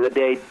at the end of the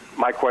day,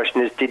 my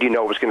question is, did you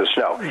know it was going to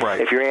snow?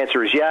 Right. If your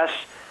answer is yes,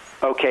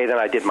 okay, then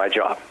I did my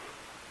job.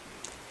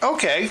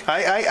 Okay,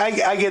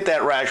 I get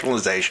that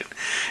rationalization,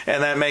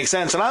 and that makes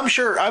sense. And I'm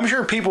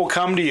sure people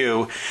come to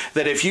you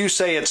that if you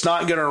say it's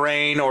not going to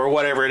rain or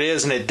whatever it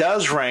is, and it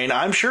does rain,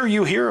 I'm sure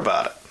you hear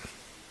about it.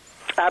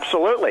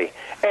 Absolutely,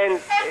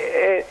 and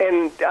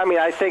I mean,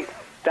 I think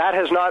that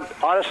has not.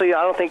 Honestly,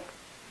 I don't think.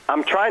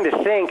 I'm trying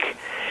to think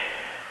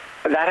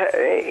that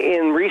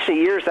in recent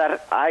years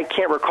that I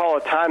can't recall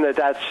a time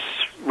that's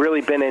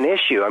really been an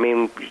issue. I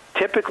mean,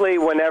 typically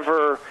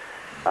whenever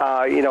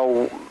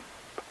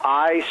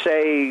I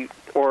say,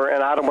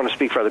 and I don't want to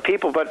speak for other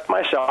people, but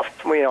myself,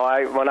 when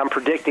I'm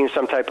predicting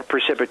some type of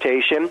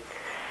precipitation,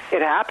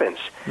 it happens.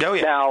 Oh,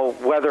 yeah. Now,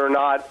 whether or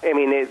not,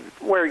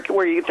 where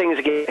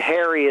things get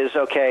hairy is,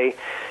 okay,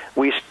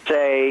 we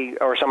say,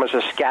 or someone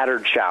says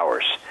scattered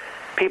showers.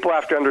 People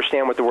have to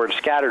understand what the word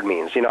scattered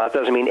means. It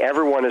doesn't mean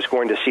everyone is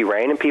going to see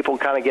rain, and people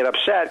kind of get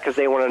upset because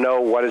they want to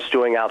know what it's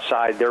doing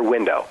outside their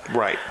window.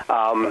 Right.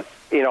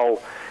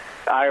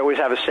 I always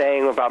have a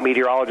saying about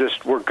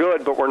meteorologists, we're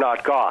good, but we're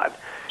not God.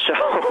 So,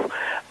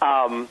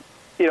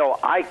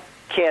 I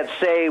can't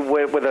say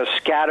with a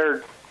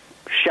scattered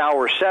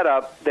shower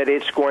setup that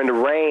it's going to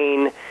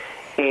rain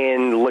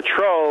in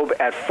Latrobe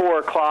at 4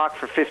 o'clock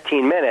for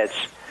 15 minutes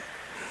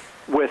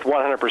with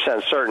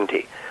 100%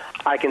 certainty.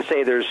 I can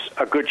say there's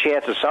a good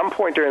chance at some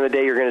point during the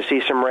day you're going to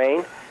see some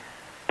rain,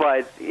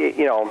 but,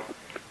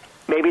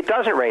 maybe it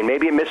doesn't rain.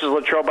 Maybe it misses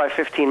Latrobe by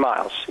 15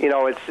 miles.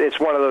 It's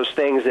one of those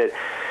things that,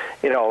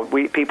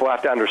 people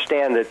have to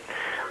understand that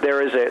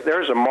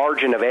there is a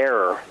margin of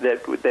error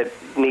that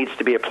needs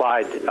to be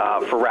applied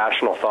for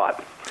rational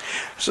thought.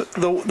 So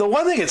the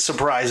one thing that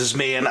surprises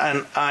me, and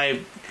when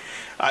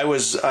I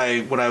was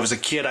a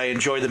kid, I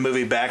enjoyed the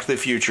movie Back to the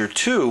Future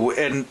too,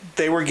 and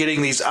they were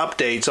getting these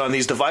updates on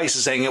these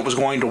devices saying it was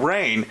going to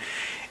rain.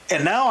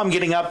 And now I'm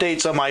getting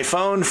updates on my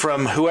phone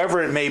from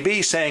whoever it may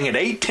be saying at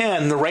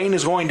 8:10 the rain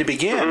is going to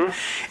begin.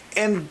 Mm-hmm.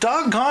 And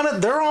doggone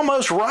it, they're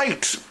almost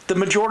right the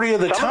majority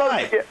of the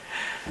time.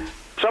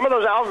 Some of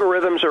those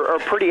algorithms are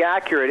pretty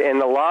accurate,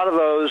 and a lot of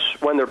those,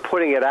 when they're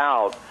putting it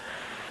out,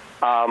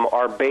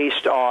 are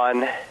based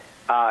on,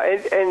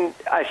 and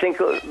I think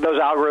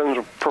those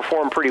algorithms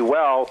perform pretty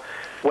well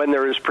when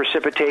there is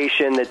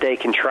precipitation that they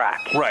can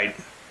track. Right.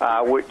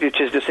 Which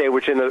is to say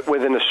within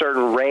a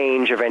certain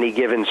range of any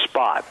given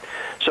spot.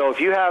 So if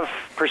you have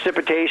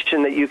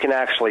precipitation that you can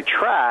actually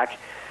track,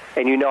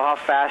 and you know how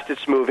fast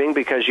it's moving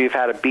because you've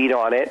had a beat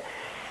on it,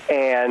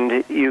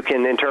 and you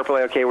can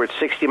interpolate, okay, we're at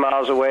 60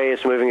 miles away,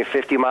 it's moving at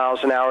 50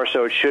 miles an hour,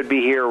 so it should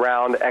be here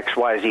around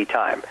XYZ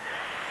time.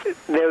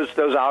 Those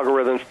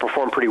algorithms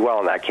perform pretty well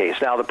in that case.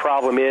 Now, the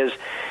problem is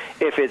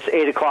if it's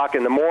 8 o'clock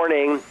in the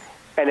morning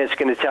and it's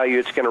going to tell you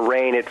it's going to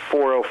rain at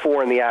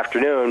 4:04 in the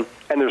afternoon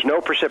and there's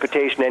no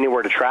precipitation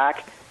anywhere to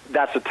track,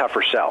 that's a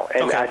tougher sell.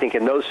 And okay. I think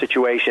in those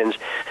situations,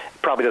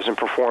 it probably doesn't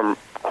perform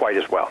quite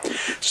as well.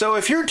 So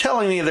if you're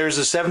telling me there's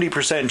a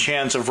 70%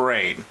 chance of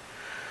rain,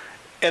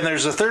 and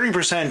there's a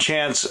 30%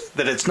 chance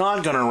that it's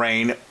not going to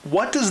rain,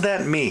 what does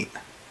that mean?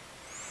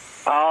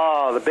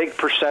 Oh, the big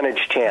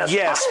percentage chance.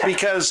 Yes,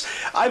 because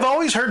I've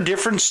always heard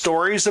different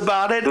stories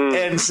about it,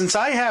 and since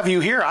I have you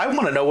here, I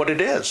want to know what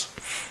it is.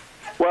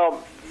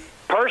 Well,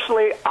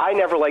 personally, I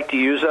never like to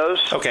use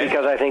those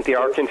because I think they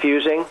are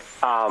confusing.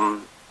 I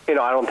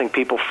don't think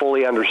people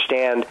fully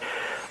understand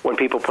when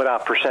people put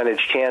out percentage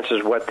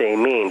chances what they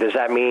mean. Does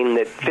that mean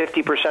that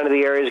 50% of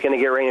the area is going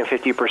to get rain and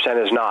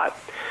 50% is not?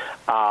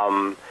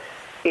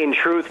 In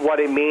truth, what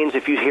it means,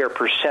 if you hear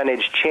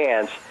percentage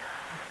chance,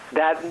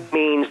 that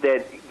means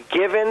that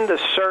given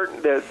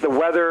the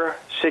weather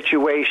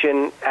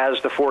situation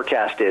as the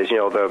forecast is,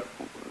 the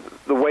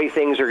way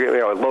things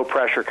are, low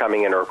pressure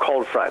coming in or a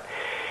cold front,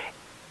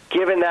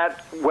 given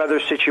that weather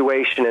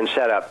situation and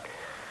setup,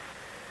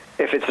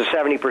 if it's a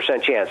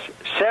 70% chance,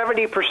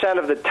 70%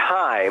 of the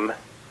time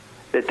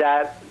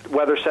that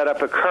weather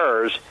setup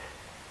occurs,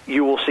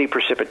 you will see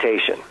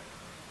precipitation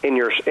in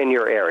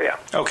your area.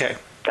 Okay.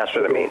 That's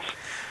what it means.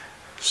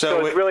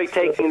 So it's really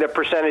taking the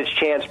percentage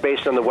chance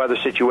based on the weather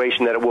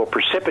situation that it will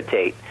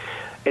precipitate.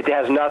 It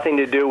has nothing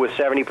to do with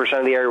 70%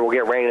 of the area will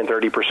get rain and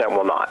 30%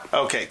 will not.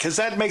 Okay, because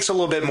that makes a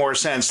little bit more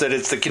sense, that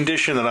it's the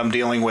condition that I'm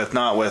dealing with,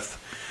 not with...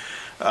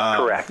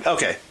 Correct.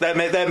 Okay,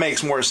 that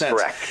makes more sense.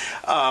 Correct.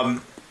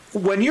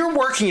 When you're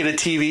working at a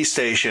TV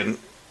station,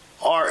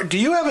 do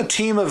you have a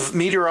team of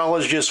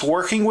meteorologists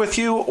working with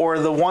you, or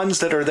the ones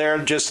that are there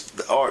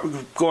just are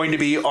going to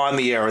be on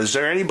the air? Is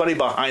there anybody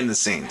behind the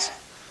scenes?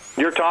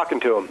 You're talking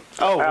to them.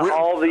 Oh, really?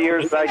 All the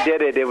years that I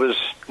did it, it was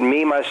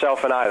me,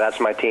 myself, and I. That's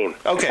my team.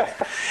 Okay.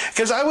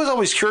 Because I was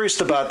always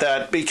curious about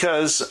that,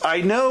 because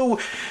I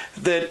know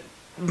that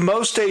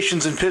most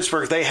stations in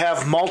Pittsburgh, they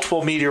have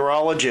multiple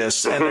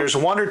meteorologists, and there's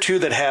one or two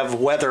that have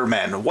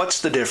weathermen. What's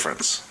the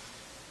difference?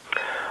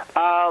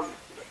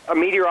 A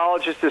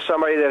meteorologist is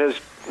somebody that has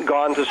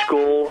gone to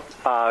school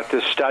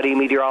to study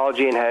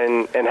meteorology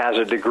and has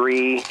a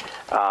degree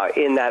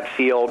in that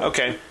field.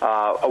 Okay.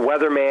 A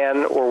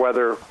weatherman or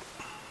weather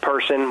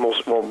person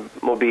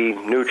will be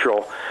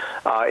neutral,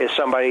 is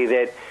somebody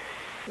that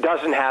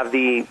doesn't have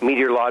the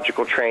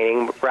meteorological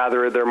training.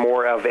 Rather, they're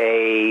more of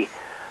a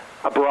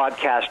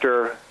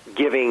broadcaster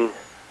giving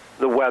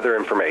the weather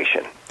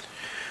information.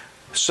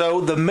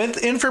 So the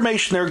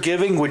information they're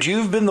giving, would you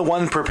have been the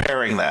one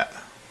preparing that?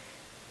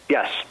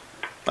 Yes.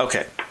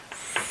 Okay.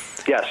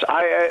 Yes.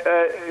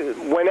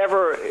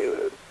 Whenever,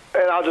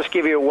 and I'll just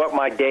give you what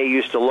my day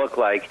used to look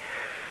like.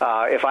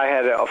 If I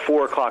had a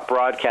 4 o'clock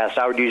broadcast,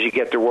 I would usually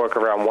get to work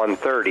around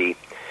 1:30,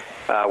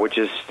 which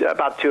is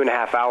about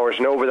 2.5 hours.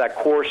 And over that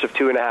course of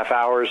 2.5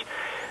 hours,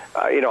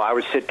 I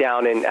would sit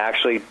down and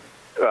actually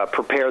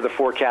prepare the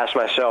forecast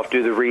myself,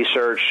 do the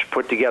research,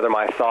 put together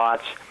my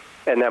thoughts,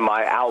 and then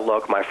my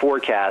outlook, my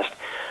forecast.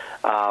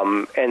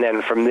 And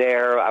then from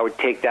there, I would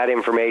take that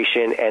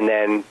information and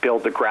then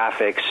build the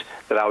graphics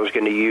that I was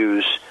going to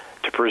use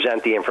to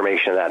present the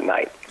information that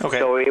night. Okay.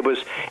 So it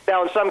was,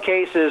 now in some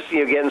cases,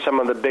 getting some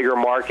of the bigger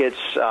markets,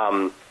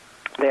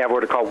 they have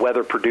what are called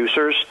weather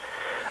producers,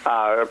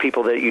 or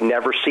people that you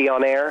never see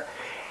on air.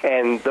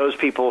 And those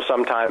people,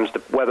 sometimes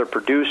the weather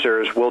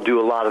producers, will do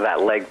a lot of that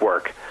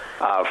legwork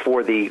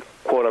for the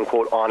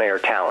quote-unquote on-air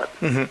talent.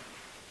 Mm-hmm.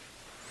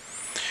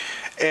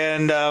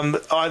 And on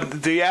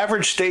the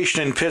average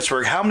station in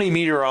Pittsburgh, how many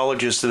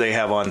meteorologists do they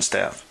have on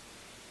staff?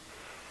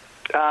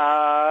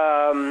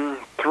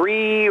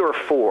 3 or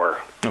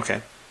 4.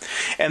 Okay.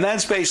 And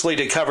that's basically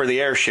to cover the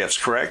air shifts,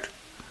 correct?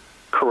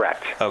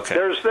 Correct. Okay.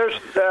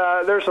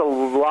 There's a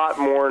lot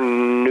more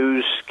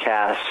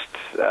newscast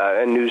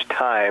and news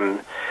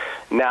time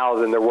now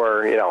than there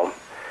were,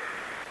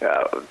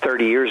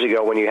 30 years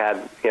ago when you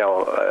had,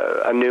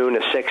 a noon,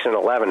 a 6, and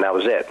 11. That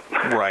was it.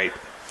 Right.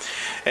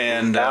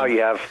 And now you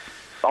have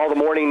all the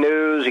morning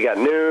news. You got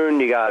noon.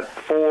 You got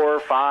 4,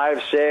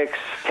 5, 6,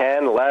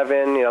 10,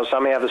 11.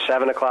 Some may have the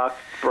 7 o'clock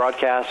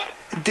broadcast.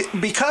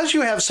 Because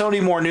you have so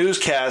many more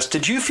newscasts,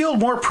 did you feel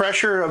more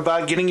pressure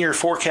about getting your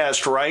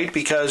forecast right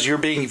because you're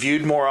being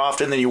viewed more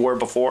often than you were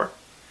before?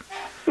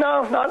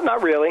 No,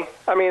 not really.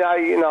 I mean,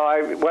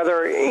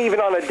 whether even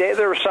on a day,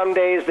 there were some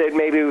days that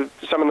maybe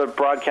some of the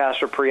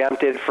broadcasts are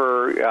preempted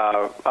for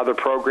other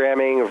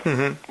programming,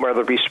 mm-hmm.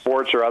 whether it be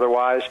sports or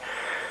otherwise.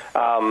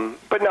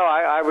 But no,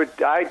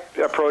 I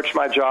approach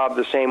my job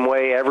the same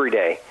way every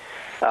day,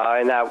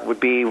 and that would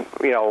be,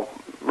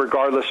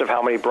 regardless of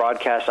how many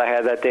broadcasts I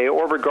had that day,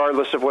 or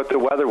regardless of what the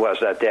weather was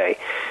that day.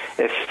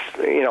 If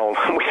we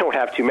don't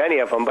have too many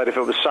of them, but if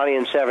it was sunny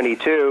and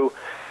 72,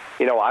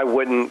 I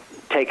wouldn't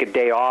take a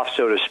day off,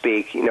 so to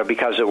speak,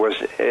 because it was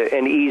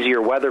an easier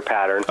weather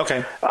pattern.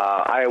 Okay.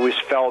 I always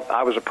felt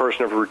I was a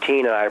person of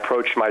routine, and I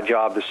approached my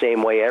job the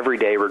same way every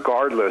day,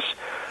 regardless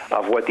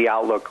of what the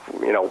outlook,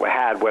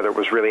 had, whether it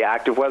was really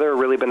active weather or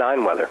really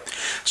benign weather.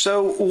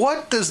 So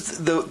what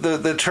does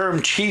the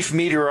term chief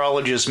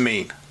meteorologist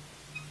mean?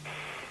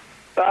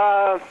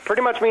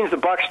 Pretty much means the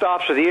buck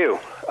stops with you.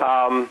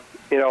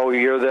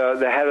 You're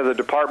the head of the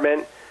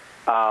department.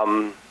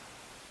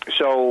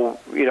 So,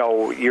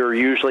 you're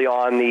usually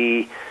on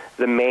the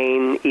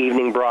main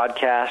evening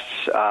broadcasts,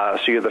 so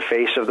you're the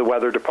face of the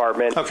weather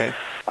department. Okay.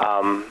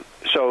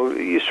 So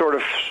you sort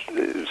of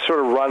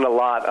run a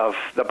lot of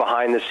the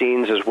behind the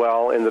scenes as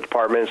well in the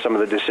department, some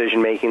of the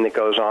decision making that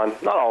goes on.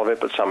 Not all of it,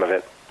 but some of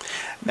it.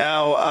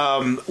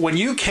 Now, when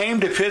you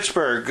came to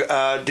Pittsburgh,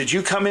 did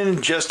you come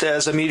in just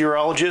as a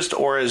meteorologist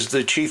or as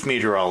the chief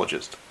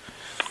meteorologist?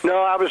 No,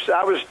 I was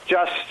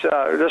just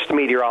a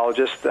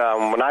meteorologist.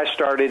 When I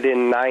started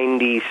in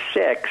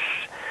 '96,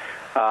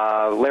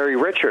 Larry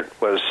Richert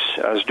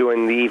was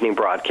doing the evening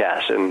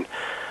broadcast, and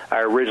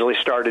I originally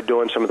started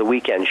doing some of the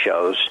weekend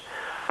shows.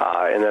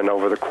 And then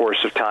over the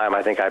course of time,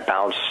 I think I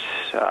bounced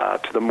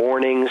to the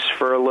mornings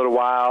for a little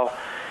while,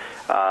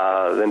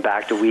 then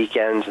back to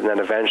weekends, and then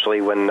eventually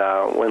when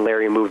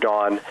Larry moved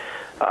on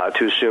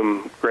to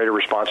assume greater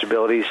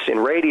responsibilities in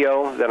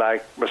radio, then I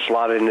was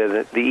slotted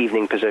into the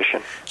evening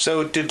position.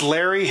 So did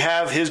Larry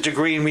have his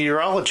degree in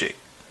meteorology?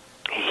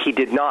 He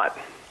did not.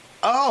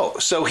 Oh,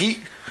 so he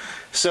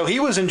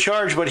was in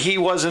charge, but he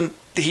wasn't.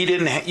 He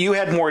didn't. You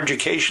had more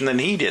education than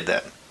he did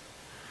then.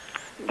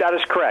 That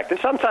is correct, and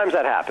sometimes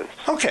that happens.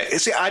 Okay,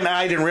 see,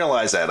 I didn't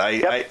realize that.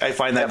 I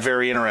find that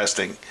very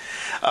interesting.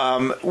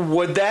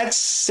 Would that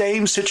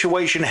same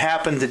situation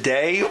happen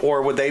today,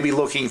 or would they be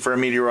looking for a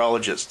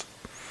meteorologist?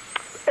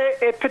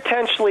 It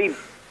potentially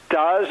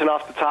does, and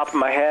off the top of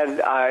my head,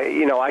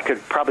 I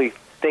could probably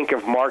think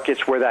of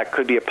markets where that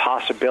could be a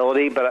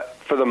possibility, but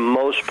for the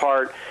most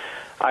part,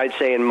 I'd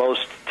say in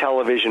most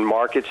television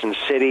markets and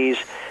cities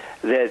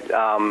that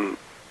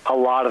a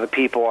lot of the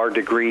people are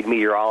degreed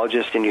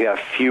meteorologists, and you have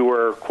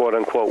fewer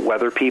quote-unquote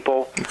weather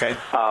people. Okay.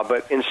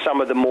 But in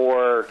some of the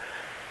more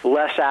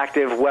less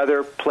active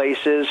weather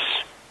places,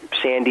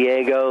 San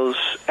Diego's,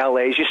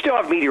 LA's, you still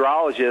have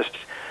meteorologists,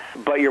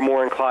 but you're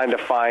more inclined to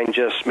find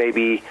just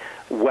maybe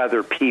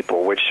weather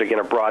people, which, again,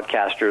 are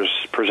broadcasters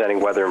presenting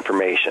weather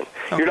information.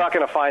 Okay. You're not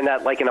going to find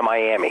that like in a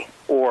Miami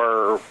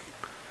or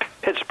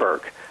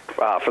Pittsburgh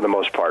for the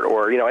most part,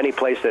 or, any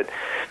place that,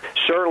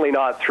 certainly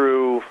not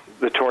through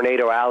the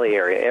Tornado Alley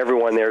area.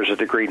 Everyone there is a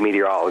degreed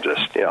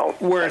meteorologist,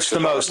 Where it's the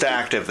most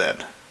active then?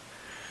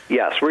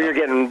 Yes, where you're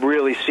getting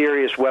really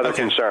serious weather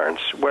concerns,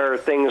 where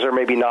things are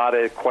maybe not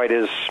quite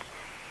as,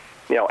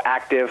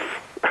 active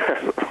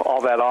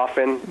all that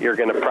often. You're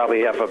going to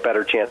probably have a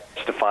better chance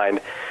to find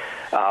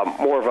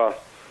more of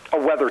a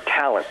weather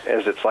talent,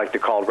 as it's like to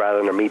call, rather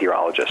than a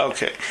meteorologist.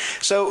 Okay.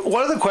 So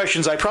one of the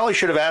questions I probably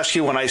should have asked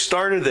you when I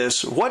started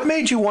this, what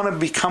made you want to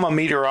become a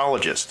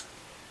meteorologist?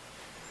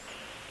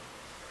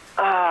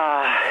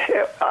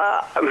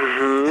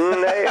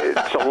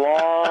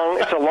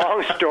 It's a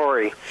long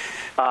story.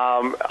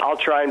 I'll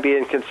try and be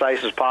as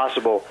concise as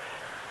possible.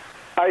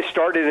 I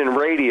started in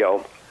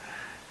radio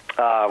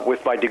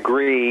with my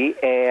degree,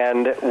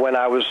 and when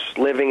I was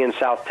living in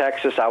South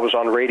Texas, I was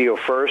on Radio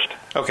First.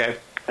 Okay.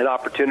 An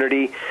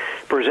opportunity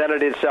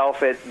presented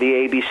itself at the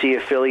ABC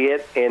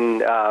affiliate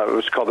in it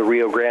was called the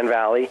Rio Grande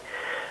Valley,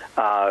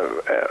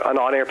 an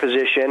on-air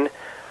position,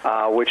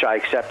 which I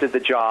accepted the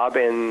job.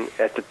 And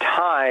at the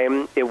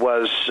time, it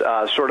was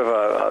sort of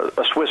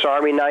a Swiss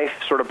Army knife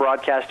sort of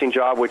broadcasting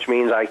job, which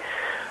means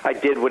I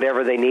did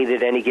whatever they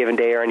needed any given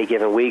day or any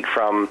given week,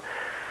 from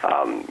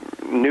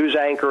news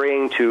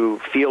anchoring to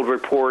field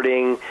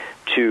reporting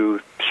to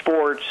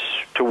sports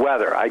to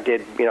weather. I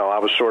did, I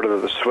was sort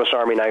of the Swiss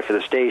Army knife of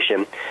the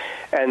station.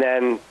 And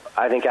then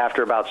I think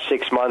after about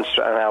 6 months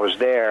and I was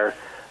there,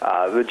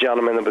 the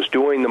gentleman that was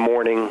doing the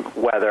morning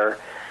weather,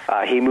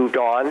 he moved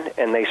on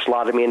and they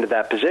slotted me into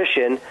that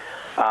position.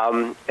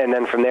 And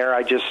then from there,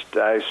 I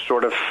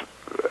sort of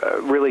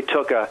really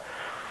took a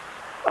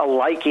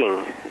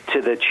liking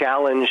to the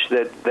challenge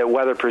that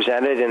weather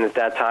presented, and at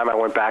that time I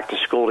went back to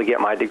school to get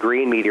my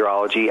degree in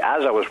meteorology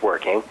as I was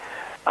working,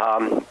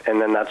 and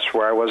then that's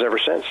where I was ever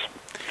since,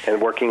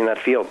 and working in that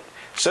field.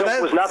 So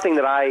it was nothing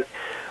that I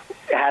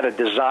had a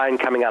design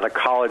coming out of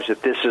college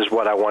that this is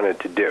what I wanted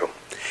to do.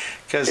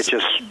 It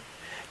just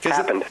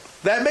happened.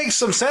 That makes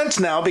some sense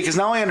now, because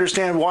now I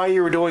understand why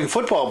you were doing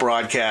football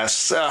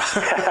broadcasts,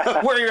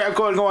 where you're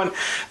going.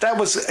 That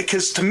was,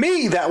 because to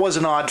me that was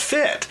an odd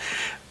fit.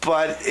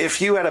 But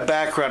if you had a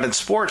background in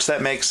sports,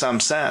 that makes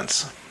some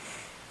sense.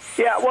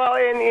 Yeah, well,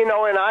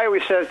 and I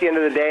always said at the end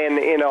of the day,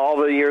 and all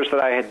the years that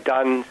I had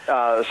done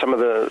some of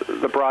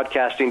the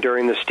broadcasting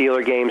during the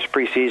Steeler games,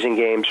 preseason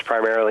games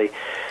primarily,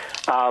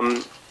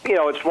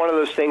 it's one of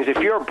those things. If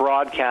you're a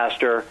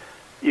broadcaster,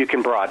 you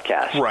can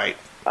broadcast. Right.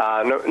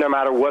 No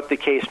matter what the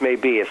case may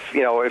be.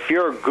 If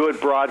you're a good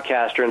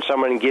broadcaster and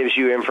someone gives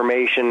you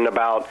information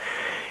about,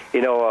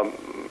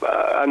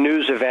 a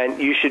news event,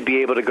 you should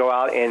be able to go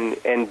out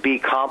and be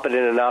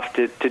competent enough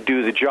to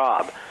do the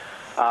job.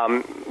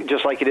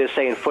 Just like it is,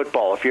 say, in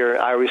football.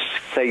 I always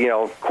say,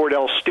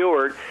 Cordell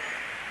Stewart,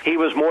 he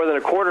was more than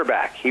a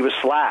quarterback. He was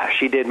Flash.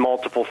 He did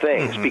multiple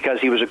things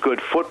because he was a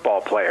good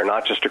football player,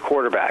 not just a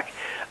quarterback.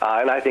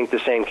 And I think the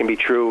same can be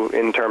true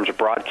in terms of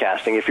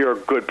broadcasting. If you're a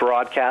good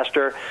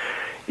broadcaster,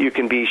 you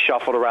can be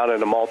shuffled around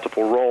into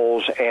multiple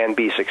roles and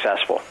be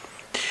successful.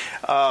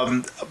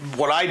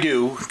 What I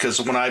do,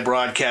 because when I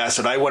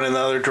broadcasted, I went in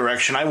another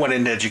direction. I went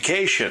into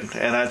education,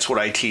 and that's what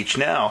I teach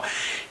now.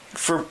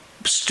 For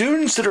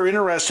students that are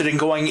interested in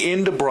going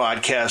into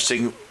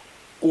broadcasting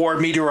or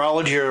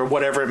meteorology or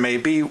whatever it may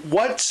be,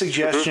 what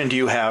suggestion do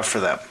you have for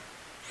them?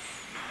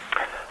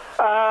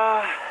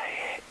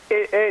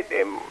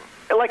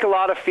 Like a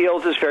lot of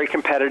fields, is very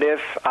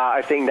competitive.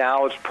 I think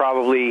now it's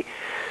probably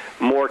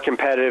more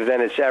competitive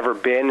than it's ever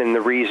been, and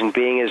the reason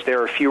being is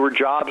there are fewer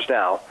jobs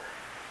now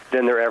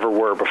than there ever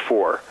were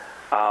before.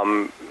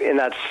 And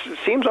that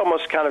seems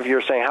almost kind of,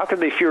 you're saying, how could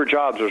there be fewer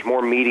jobs? There's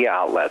more media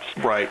outlets.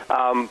 Right.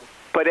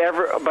 But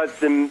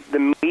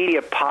the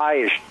media pie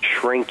is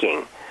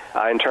shrinking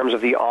in terms of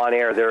the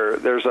on-air.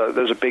 There's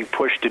a big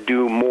push to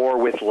do more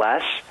with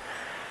less.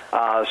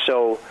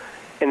 So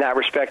in that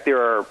respect,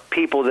 there are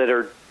people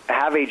that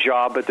have a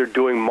job, but they're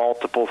doing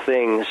multiple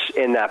things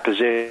in that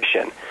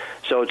position.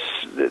 So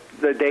it's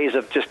the days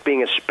of just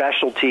being a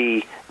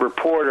specialty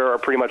reporter are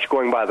pretty much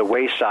going by the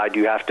wayside.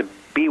 You have to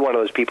be one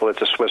of those people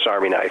that's a Swiss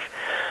Army knife.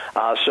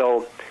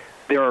 So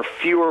there are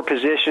fewer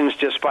positions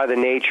just by the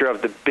nature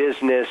of the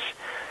business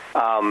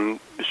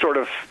sort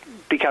of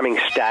becoming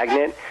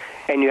stagnant,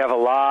 and you have a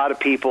lot of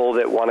people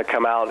that want to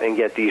come out and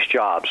get these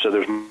jobs. So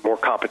there's more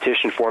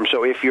competition for them.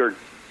 So if you're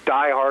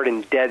diehard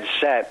and dead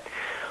set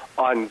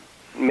on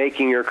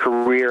making your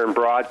career in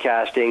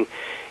broadcasting,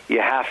 you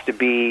have to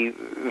be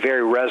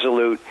very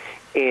resolute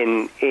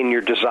in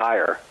your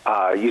desire.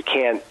 You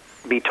can't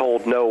be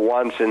told no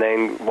once and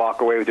then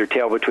walk away with your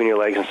tail between your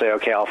legs and say,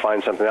 okay, I'll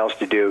find something else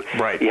to do.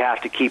 Right. You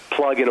have to keep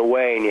plugging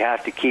away, and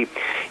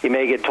you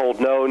may get told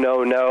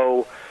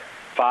no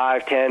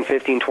 5, 10,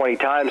 15, 20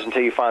 times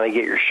until you finally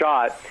get your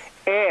shot.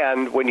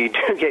 And when you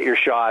do get your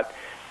shot,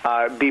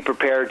 be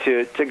prepared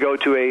to go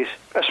to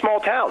a small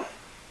town.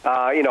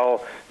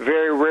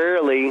 Very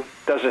rarely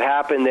does it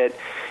happen that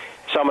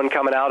someone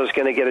coming out is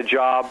going to get a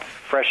job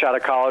fresh out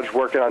of college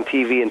working on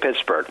TV in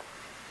Pittsburgh.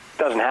 It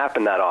doesn't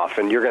happen that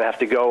often. You're going to have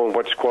to go and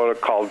what's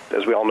called,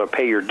 as we all know,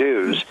 pay your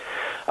dues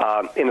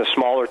in a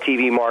smaller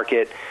TV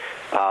market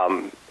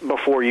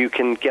before you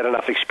can get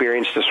enough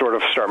experience to sort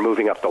of start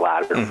moving up the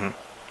ladder. Mm-hmm.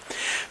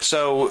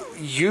 So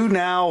you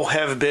now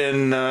have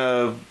been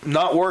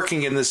not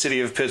working in the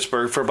city of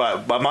Pittsburgh for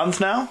about a month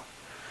now?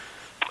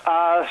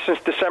 Since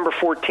December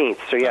 14th,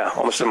 so yeah,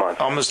 almost a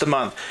month. Almost a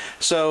month.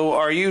 So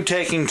are you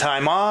taking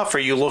time off? Are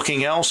you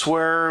looking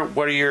elsewhere?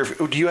 Do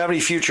you have any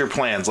future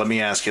plans? Let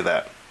me ask you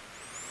that.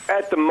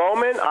 At the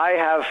moment, I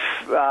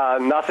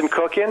have nothing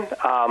cooking.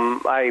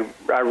 I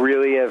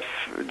really have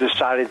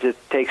decided to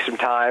take some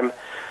time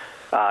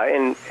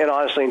and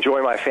honestly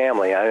enjoy my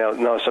family. I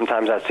don't know,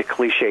 sometimes that's a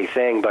cliche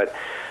thing, but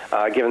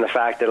given the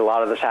fact that a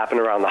lot of this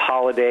happened around the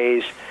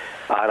holidays,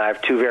 and I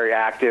have two very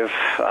active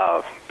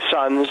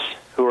sons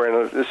who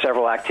are in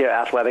several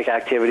athletic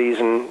activities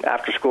and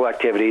after-school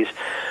activities.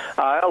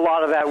 A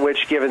lot of that,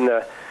 which, given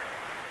the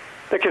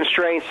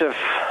constraints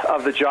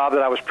of the job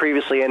that I was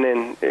previously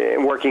in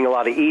working a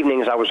lot of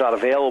evenings, I was not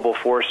available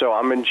for. So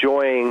I'm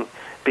enjoying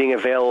being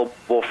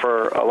available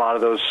for a lot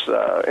of those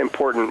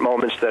important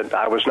moments that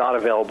I was not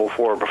available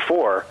for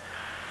before.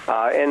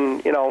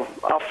 And,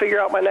 I'll figure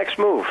out my next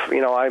move.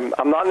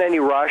 I'm not in any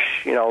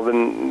rush.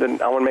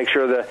 Then I want to make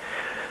sure that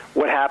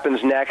what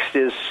happens next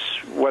is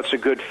what's a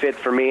good fit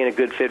for me and a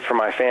good fit for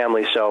my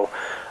family. So,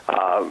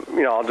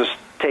 I'll just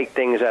take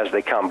things as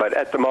they come. But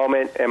at the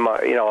moment,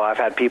 I've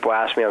had people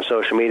ask me on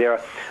social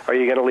media, are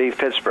you going to leave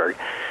Pittsburgh?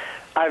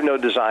 I have no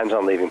designs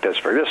on leaving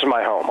Pittsburgh. This is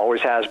my home.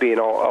 Always has been, and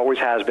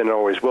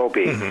always will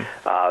be.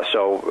 Mm-hmm.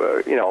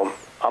 So,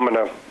 I'm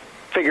going to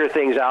figure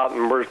things out,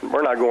 and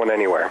we're not going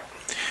anywhere.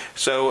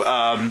 So,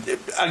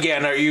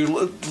 again, are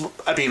you,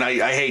 I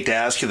hate to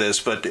ask you this,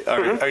 but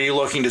are you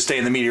looking to stay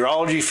in the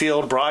meteorology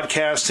field,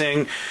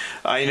 broadcasting?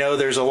 I know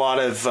there's a lot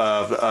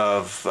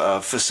of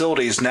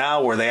facilities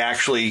now where they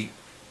actually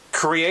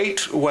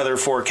create weather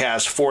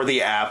forecasts for the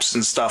apps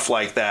and stuff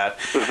like that,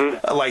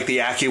 like the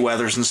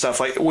AccuWeathers and stuff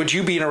like that. Would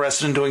you be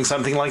interested in doing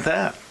something like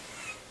that?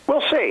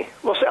 We'll see.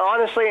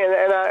 Honestly, and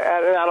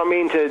I don't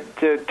mean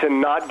to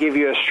not give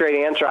you a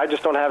straight answer. I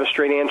just don't have a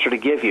straight answer to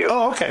give you.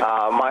 Oh, okay.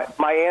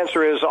 My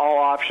answer is all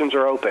options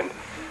are open.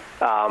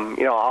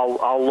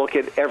 I'll look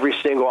at every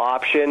single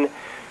option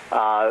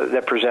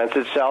that presents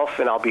itself,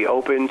 and I'll be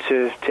open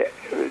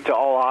to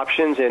all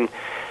options. And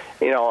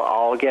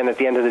I'll again at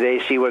the end of the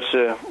day see what's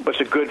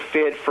a good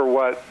fit for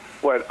what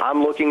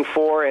I'm looking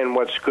for and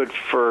what's good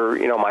for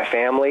my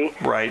family.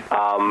 Right.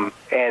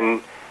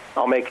 And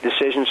I'll make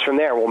decisions from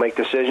there. We'll make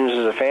decisions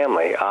as a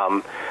family.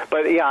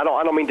 But yeah, I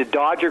don't mean to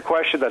dodge your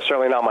question. That's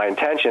certainly not my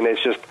intention.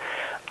 It's just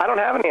I don't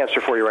have an answer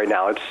for you right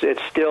now.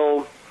 It's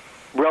still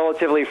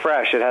relatively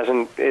fresh.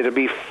 It'll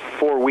be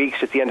 4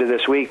 weeks at the end of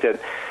this week that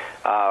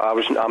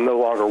I'm no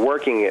longer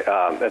working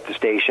at the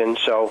station.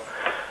 So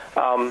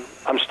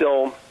I'm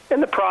still in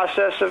the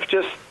process of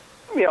just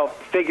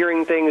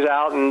figuring things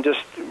out and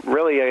just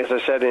really, as I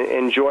said,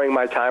 enjoying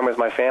my time with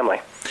my family.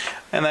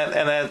 And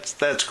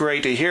that's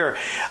great to hear.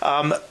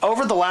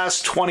 Over the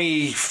last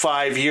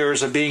 25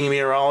 years of being in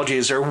meteorology,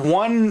 is there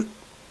one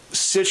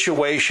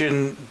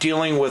situation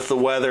dealing with the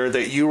weather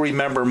that you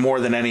remember more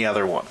than any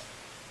other one?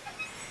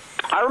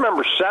 I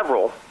remember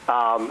several,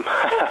 and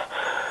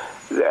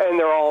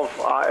they're all,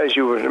 as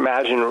you would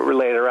imagine,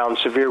 related around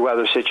severe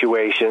weather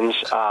situations.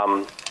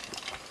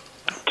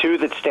 Two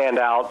that stand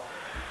out,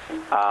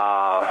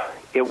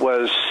 it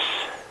was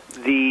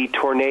the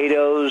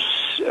tornadoes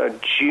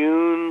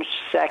June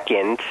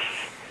 2nd,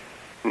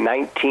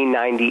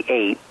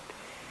 1998,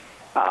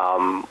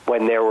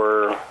 when there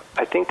were,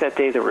 I think that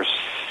day there were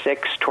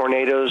 6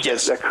 tornadoes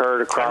that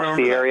occurred across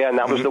the area, and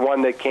that was the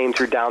one that came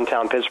through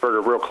downtown Pittsburgh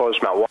or real close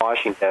to Mount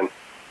Washington.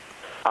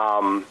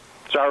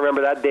 So I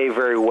remember that day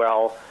very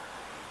well.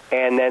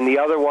 And then the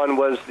other one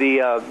was the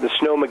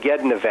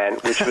Snowmageddon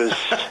event, which was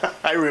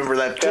I remember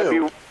that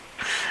too.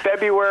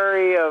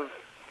 February of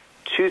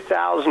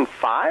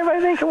 2005,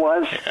 I think it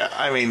was.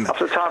 Yeah, off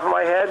the top of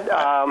my head,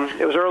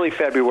 it was early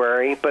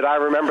February, but I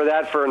remember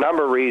that for a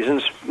number of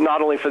reasons,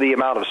 not only for the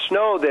amount of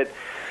snow that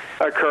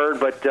occurred,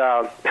 but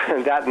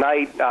that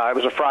night, it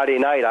was a Friday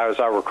night, as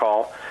I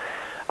recall.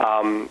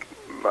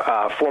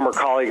 A former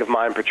colleague of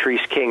mine,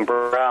 Patrice King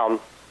Brown,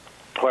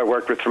 who I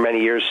worked with for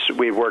many years,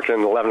 we worked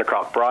in 11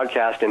 o'clock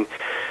broadcast, and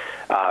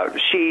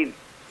she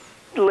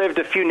lived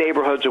a few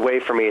neighborhoods away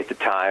from me at the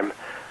time.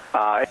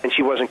 And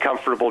she wasn't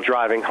comfortable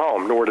driving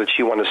home, nor did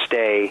she want to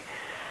stay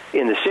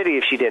in the city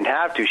if she didn't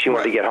have to. She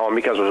wanted to get home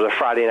because it was a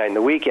Friday night in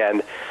the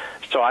weekend.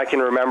 So I can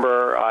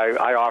remember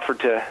I offered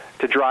to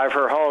drive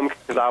her home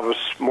because I was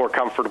more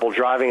comfortable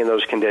driving in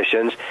those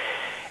conditions.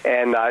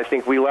 And I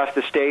think we left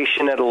the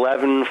station at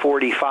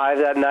 11:45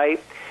 that night,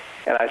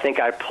 and I think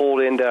I pulled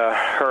into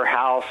her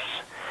house.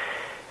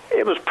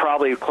 It was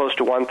probably close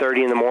to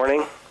 1:30 in the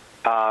morning.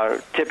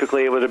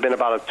 Typically, it would have been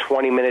about a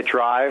 20-minute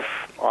drive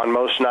on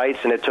most nights,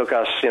 and it took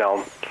us,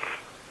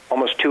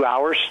 almost 2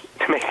 hours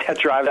to make that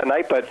drive that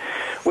night. But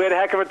we had a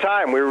heck of a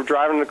time. We were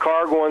driving the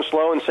car, going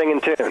slow, and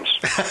singing tunes.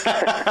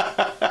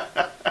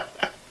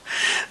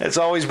 It's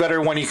always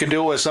better when you can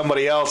do it with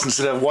somebody else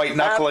instead of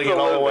white-knuckling it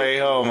all the way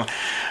home.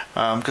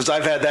 Because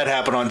I've had that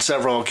happen on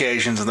several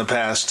occasions in the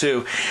past,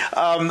 too.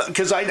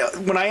 Because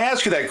when I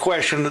asked you that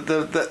question,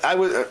 I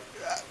was...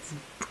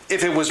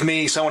 If it was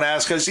me, someone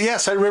asked us,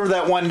 yes, I remember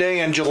that one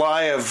day in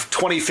July of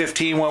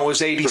 2015 when it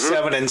was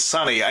 87 and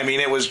sunny.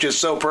 It was just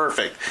so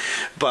perfect.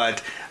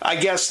 But I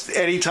guess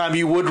anytime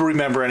you would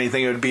remember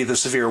anything, it would be the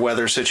severe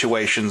weather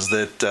situations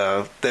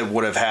that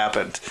would have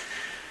happened.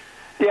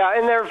 Yeah,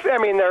 and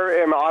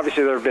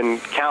obviously there have been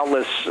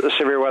countless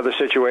severe weather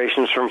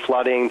situations, from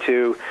flooding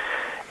to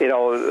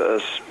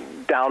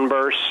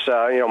downbursts,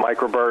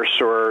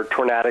 microbursts or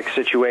tornadic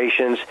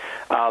situations.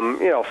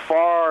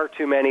 Far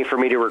too many for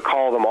me to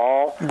recall them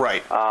all.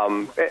 Right.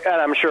 And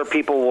I'm sure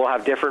people will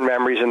have different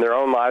memories in their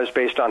own lives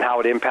based on how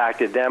it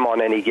impacted them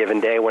on any given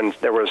day when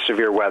there was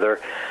severe weather.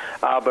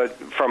 But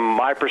from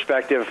my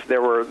perspective,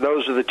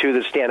 those are the two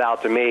that stand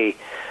out to me.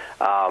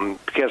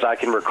 Because I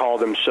can recall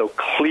them so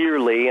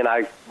clearly, and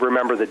I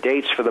remember the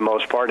dates for the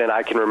most part, and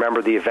I can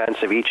remember the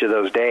events of each of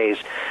those days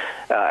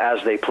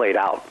as they played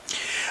out.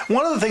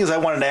 One of the things I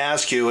wanted to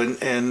ask you,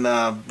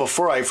 and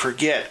before I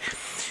forget,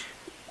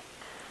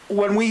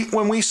 when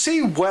we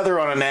see weather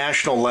on a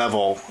national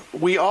level,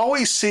 we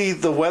always see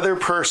the weather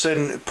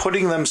person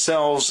putting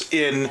themselves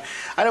in,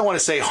 I don't want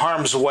to say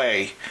harm's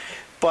way,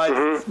 but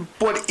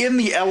in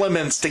the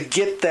elements to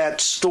get that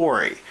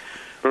story.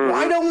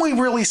 Why don't we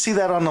really see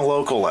that on the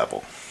local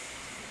level?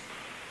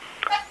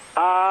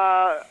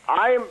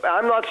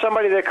 I'm not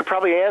somebody that could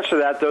probably answer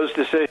that. Those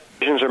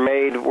decisions were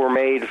made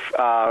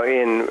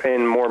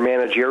in more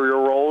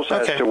managerial roles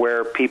as to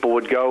where people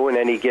would go in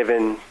any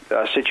given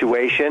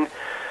situation.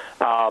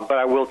 But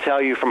I will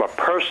tell you from a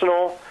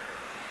personal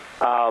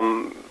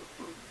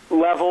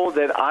level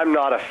that I'm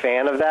not a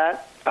fan of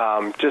that,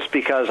 just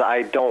because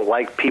I don't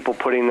like people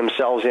putting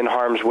themselves in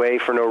harm's way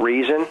for no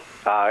reason.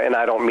 And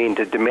I don't mean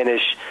to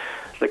diminish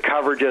the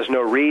coverage as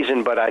no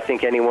reason, but I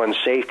think anyone's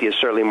safety is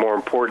certainly more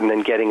important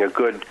than getting a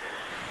good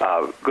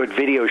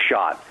video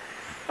shot.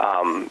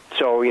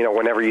 So,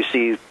 whenever you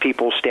see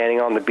people standing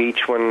on the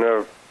beach when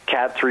the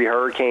Cat 3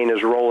 hurricane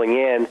is rolling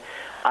in,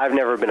 I've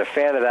never been a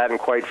fan of that, and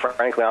quite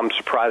frankly, I'm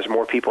surprised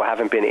more people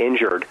haven't been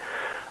injured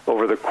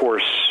over the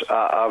course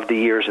of the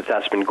years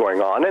that's been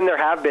going on. And there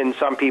have been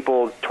some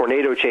people,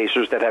 tornado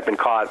chasers, that have been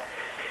caught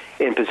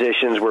in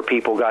positions where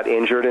people got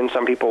injured and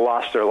some people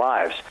lost their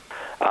lives.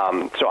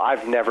 So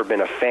I've never been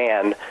a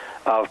fan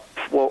of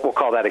what we'll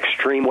call that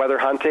extreme weather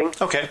hunting.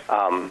 Okay.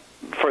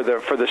 For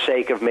the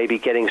sake of maybe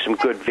getting some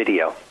good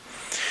video.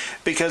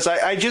 Because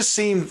I just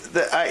seen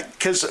that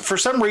because for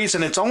some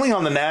reason it's only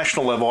on the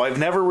national level. I've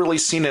never really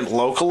seen it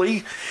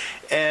locally.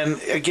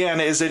 And again,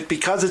 is it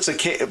because it's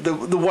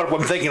what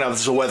I'm thinking of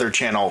is the Weather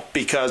Channel?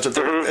 Because of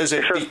is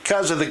it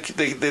because of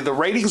the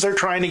ratings they're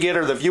trying to get,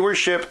 or the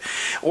viewership,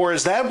 or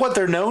is that what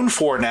they're known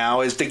for now?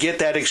 Is to get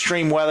that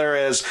extreme weather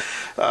as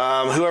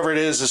whoever it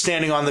is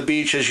standing on the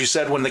beach, as you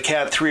said, when the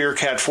Cat 3 or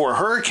Cat 4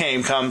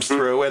 hurricane comes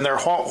through, and they're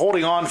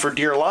holding on for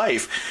dear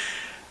life.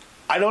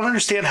 I don't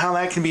understand how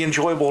that can be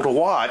enjoyable to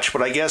watch,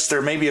 but I guess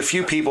there may be a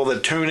few people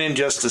that tune in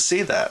just to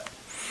see that.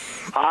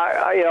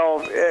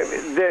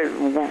 The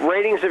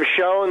ratings have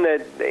shown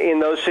that in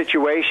those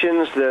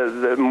situations,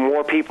 the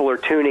more people are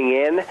tuning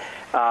in,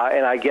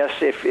 and I guess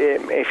if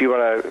you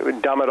want to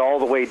dumb it all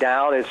the way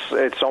down,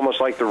 it's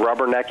almost like the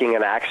rubbernecking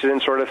an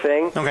accident sort of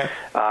thing. Okay.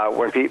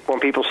 When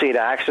people see an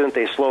accident,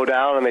 they slow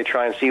down and they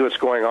try and see what's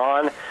going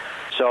on.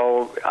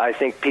 So I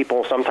think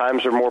people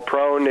sometimes are more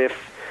prone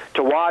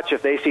to watch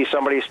if they see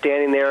somebody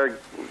standing there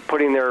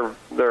putting their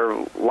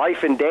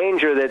life in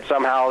danger, that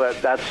somehow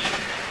that's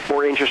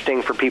more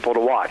interesting for people to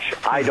watch.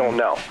 I don't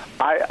know.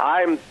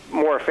 I'm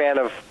more a fan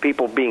of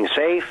people being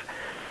safe,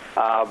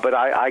 but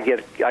I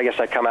guess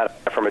I come at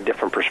it from a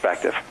different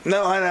perspective.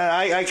 No,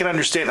 I can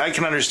understand. I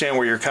can understand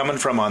where you're coming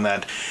from on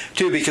that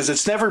too, because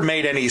it's never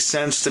made any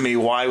sense to me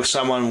why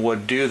someone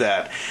would do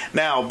that.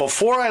 Now,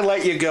 before I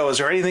let you go, is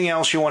there anything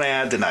else you want to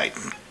add tonight?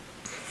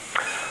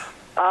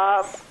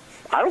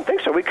 I don't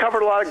think so. We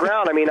covered a lot of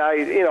ground. I mean,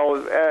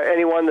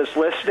 anyone that's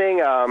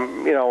listening, I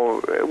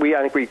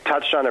think we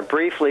touched on it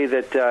briefly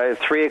that at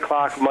 3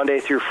 o'clock Monday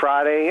through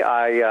Friday,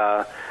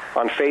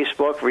 on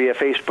Facebook, via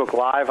Facebook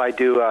Live, I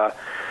do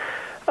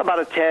about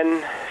a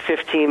 10,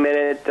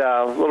 15-minute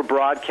little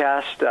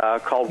broadcast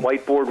called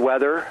Whiteboard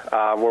Weather,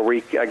 where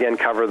we, again,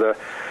 cover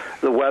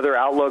the weather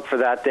outlook for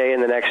that day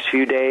and the next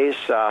few days.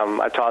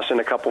 I toss in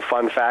a couple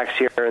fun facts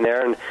here and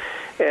there, and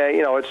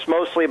it's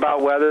mostly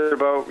about weather,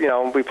 but,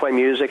 we play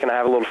music and I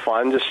have a little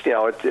fun. Just,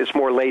 it's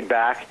more laid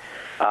back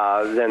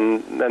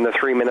than the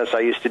 3 minutes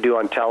I used to do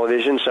on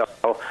television. So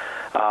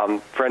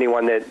for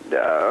anyone that,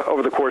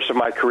 over the course of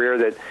my career,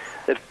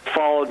 that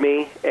followed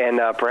me and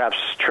perhaps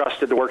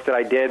trusted the work that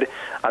I did,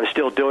 I'm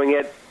still doing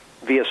it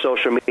via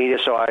social media.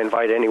 So I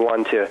invite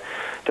anyone to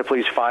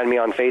please find me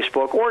on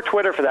Facebook or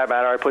Twitter for that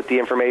matter. I put the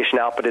information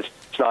out, but it's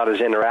not as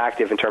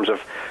interactive in terms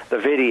of the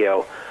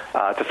video.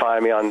 To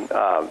find me on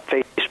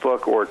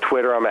Facebook or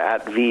Twitter, I'm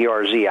at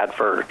VRZ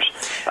Adverbs.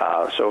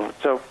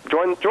 So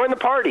join the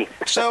party.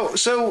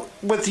 So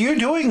with you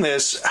doing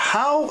this,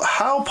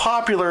 how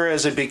popular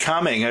is it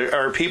becoming?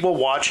 Are people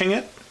watching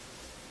it?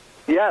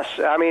 Yes,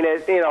 I mean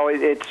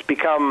it's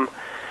become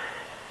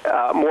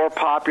more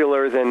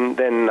popular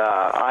than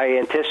I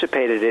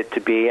anticipated it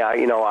to be.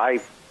 I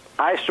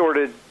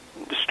started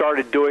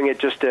doing it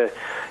just to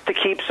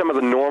keep some of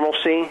the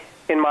normalcy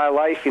in my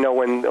life.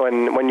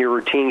 When your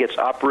routine gets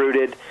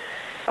uprooted,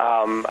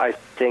 I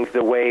think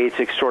the way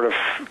to sort of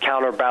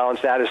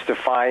counterbalance that is to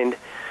find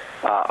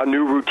a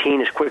new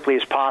routine as quickly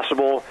as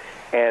possible.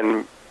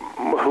 And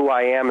who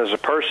I am as a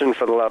person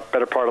for the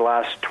better part of the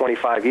last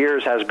 25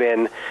 years has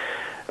been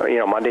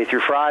Monday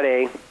through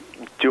Friday,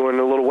 doing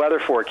a little weather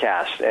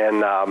forecast.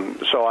 And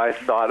so I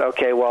thought,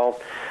 okay, well,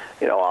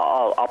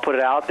 I'll put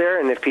it out there,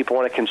 and if people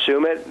want to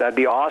consume it, that'd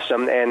be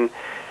awesome. And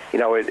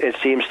it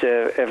seems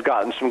to have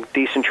gotten some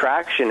decent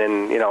traction.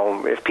 And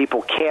if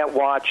people can't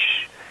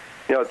watch,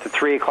 at the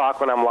 3 o'clock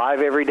when I'm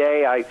live every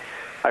day,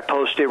 I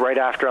post it right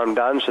after I'm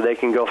done, so they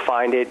can go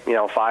find it,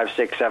 5,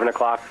 6, 7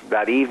 o'clock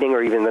that evening,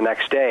 or even the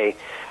next day.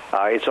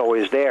 It's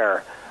always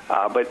there.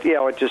 But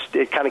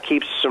it kind of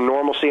keeps some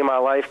normalcy in my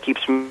life,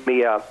 keeps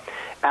me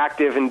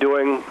active in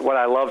doing what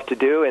I love to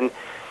do, and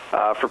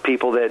for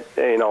people that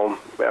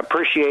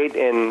appreciate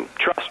and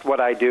trust what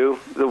I do,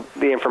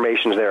 the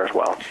information's there as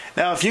well.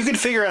 Now, if you could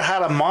figure out how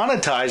to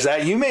monetize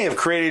that, you may have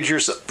created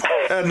yourself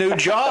a new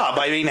job.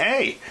 I mean,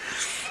 hey.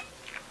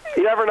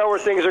 You never know where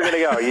things are going to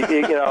go.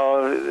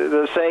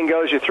 The saying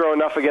goes, you throw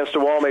enough against the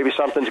wall, maybe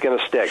something's going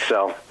to stick.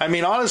 So, I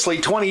mean, honestly,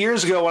 20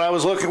 years ago when I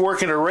was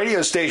working at a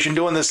radio station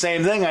doing the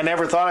same thing, I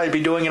never thought I'd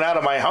be doing it out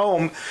of my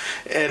home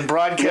and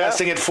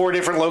broadcasting at 4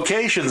 different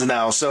locations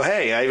now. So,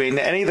 hey, I mean,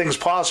 anything's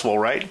possible,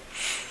 right?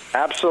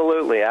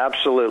 Absolutely,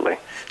 absolutely.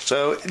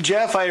 So,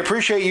 Jeff, I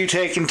appreciate you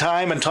taking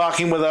time and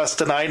talking with us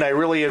tonight. I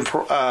really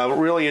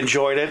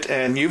enjoyed it,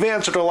 and you've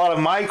answered a lot of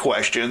my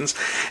questions,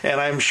 and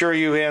I'm sure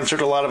you've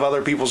answered a lot of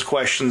other people's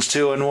questions,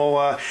 too. And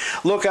we'll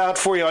look out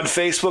for you on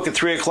Facebook at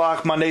 3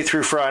 o'clock Monday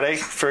through Friday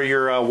for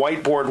your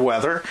whiteboard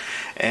weather.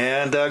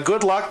 And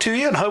good luck to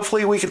you, and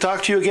hopefully we can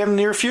talk to you again in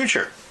the near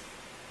future.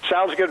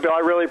 Sounds good, Bill. I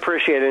really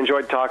appreciate it.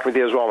 Enjoyed talking with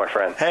you as well, my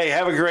friend. Hey,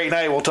 have a great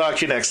night. We'll talk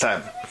to you next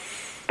time.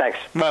 Thanks.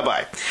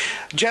 Bye-bye.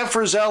 Jeff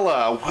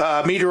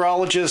Frisella,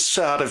 meteorologist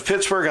out of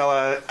Pittsburgh,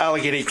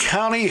 Allegheny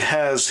County,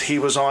 he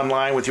was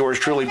online with yours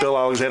truly, Bill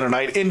Alexander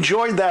Knight.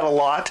 Enjoyed that a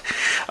lot.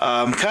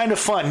 Kind of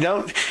fun.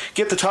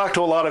 Get to talk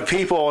to a lot of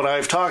people, and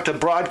I've talked to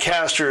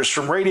broadcasters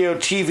from radio,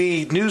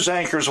 TV, news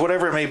anchors,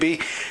 whatever it may be.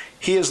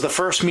 He is the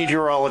first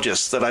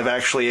meteorologist that I've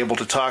actually able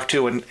to talk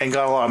to and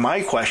got a lot of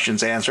my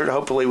questions answered.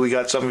 Hopefully we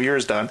got some of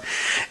yours done.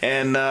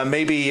 And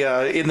maybe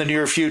in the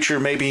near future,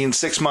 maybe in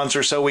 6 months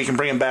or so, we can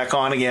bring him back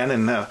on again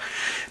and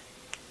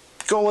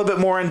go a little bit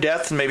more in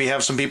depth and maybe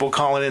have some people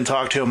call in and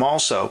talk to him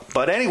also.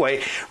 But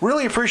anyway,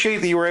 really appreciate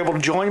that you were able to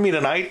join me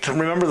tonight.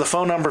 Remember the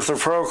phone number for the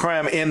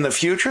program in the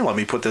future. Let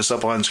me put this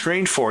up on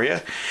screen for you.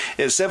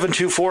 Is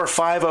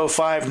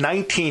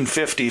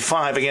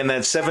 724-505-1955. Again,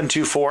 that's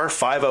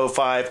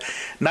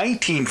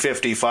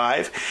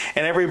 724-505-1955.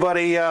 And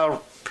everybody,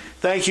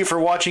 thank you for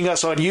watching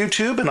us on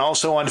YouTube and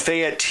also on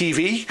Fayette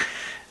TV,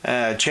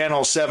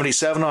 channel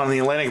 77 on the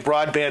Atlantic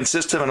Broadband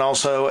System, and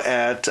also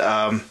at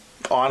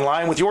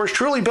online with yours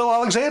truly, Bill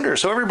Alexander.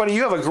 So everybody,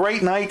 you have a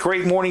great night,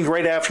 great morning,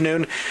 great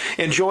afternoon.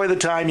 Enjoy the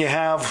time you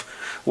have,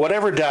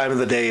 whatever time of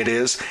the day it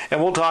is,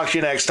 and we'll talk to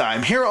you next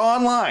time here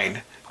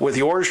online with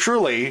yours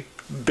truly,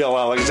 Bill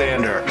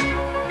Alexander.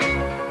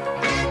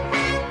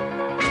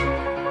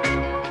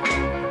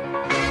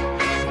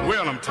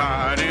 Well, I'm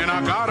tired and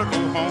I gotta go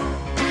home.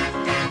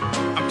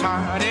 I'm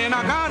tired and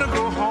I gotta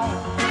go home.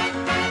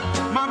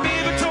 My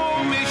baby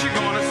told me she's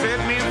gonna set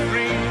me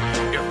free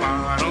if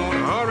I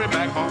don't hurry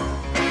back home.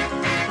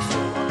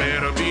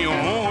 Better be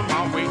on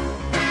my way.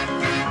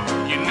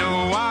 You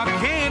know I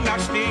cannot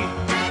stay.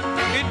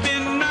 It's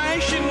been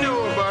nice,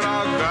 but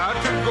I got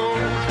to go.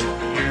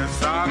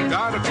 Yes, I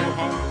gotta go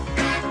home.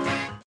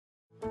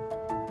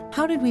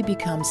 How did we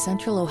become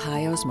Central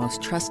Ohio's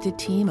most trusted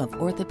team of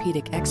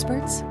orthopedic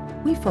experts?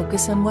 We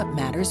focus on what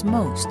matters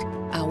most,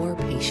 our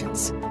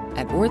patients.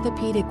 At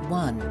Orthopedic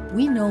One,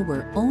 we know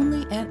we're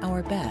only at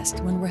our best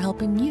when we're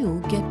helping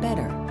you get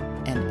better.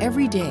 And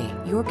every day,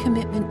 your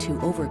commitment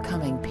to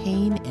overcoming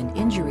pain and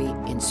injury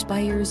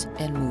inspires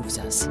and moves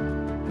us.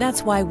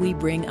 That's why we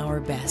bring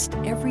our best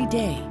every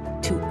day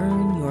to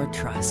earn your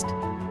trust.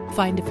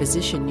 Find a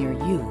physician near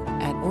you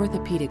at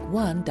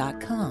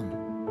orthopedic1.com.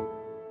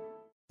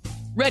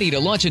 Ready to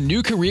launch a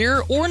new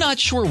career or not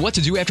sure what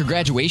to do after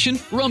graduation?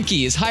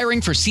 Rumpke is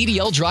hiring for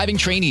CDL driving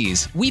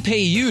trainees. We pay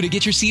you to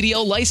get your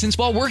CDL license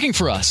while working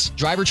for us.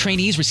 Driver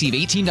trainees receive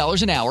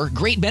 $18 an hour,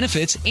 great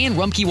benefits, and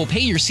Rumpke will pay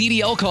your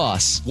CDL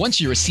costs.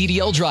 Once you're a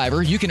CDL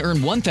driver, you can earn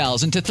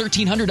 $1,000 to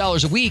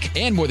 $1,300 a week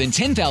and more than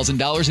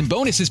 $10,000 in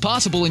bonuses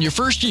possible in your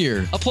first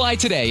year. Apply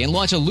today and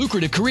launch a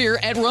lucrative career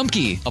at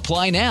Rumpke.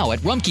 Apply now at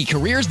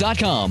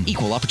rumpkecareers.com.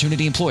 Equal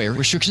opportunity employer.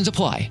 Restrictions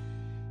apply.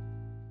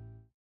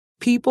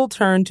 People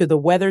turn to the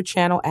Weather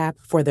Channel app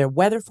for their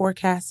weather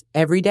forecasts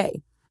every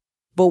day.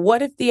 But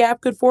what if the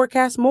app could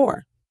forecast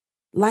more?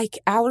 Like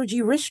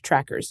allergy risk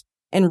trackers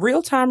and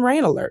real-time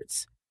rain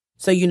alerts.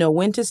 So you know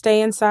when to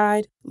stay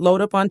inside, load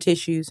up on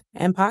tissues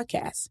and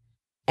podcasts.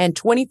 And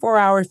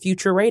 24-hour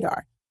future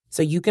radar.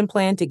 So you can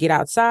plan to get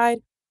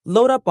outside,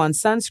 load up on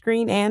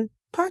sunscreen and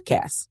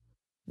podcasts.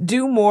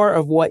 Do more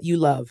of what you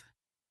love.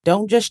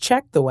 Don't just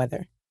check the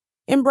weather.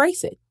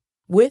 Embrace it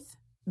with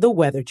the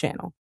Weather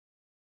Channel.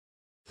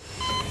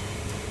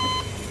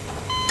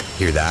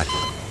 Hear that?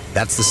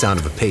 That's the sound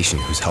of a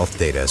patient whose health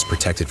data is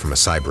protected from a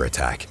cyber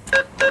attack.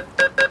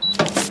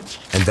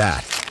 And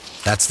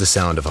that's the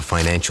sound of a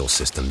financial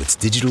system that's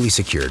digitally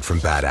secured from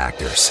bad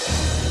actors.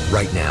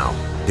 Right now,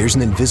 There's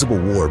an invisible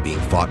war being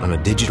fought on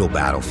a digital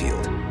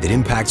battlefield that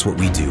impacts what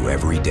we do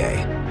every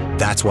day.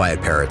 That's why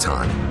at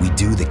Peraton, we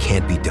do the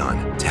can't be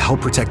done to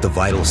help protect the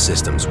vital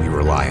systems we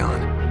rely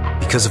on.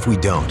 Because if we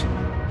don't,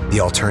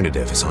 the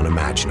alternative is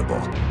unimaginable.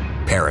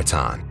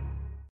 Peraton,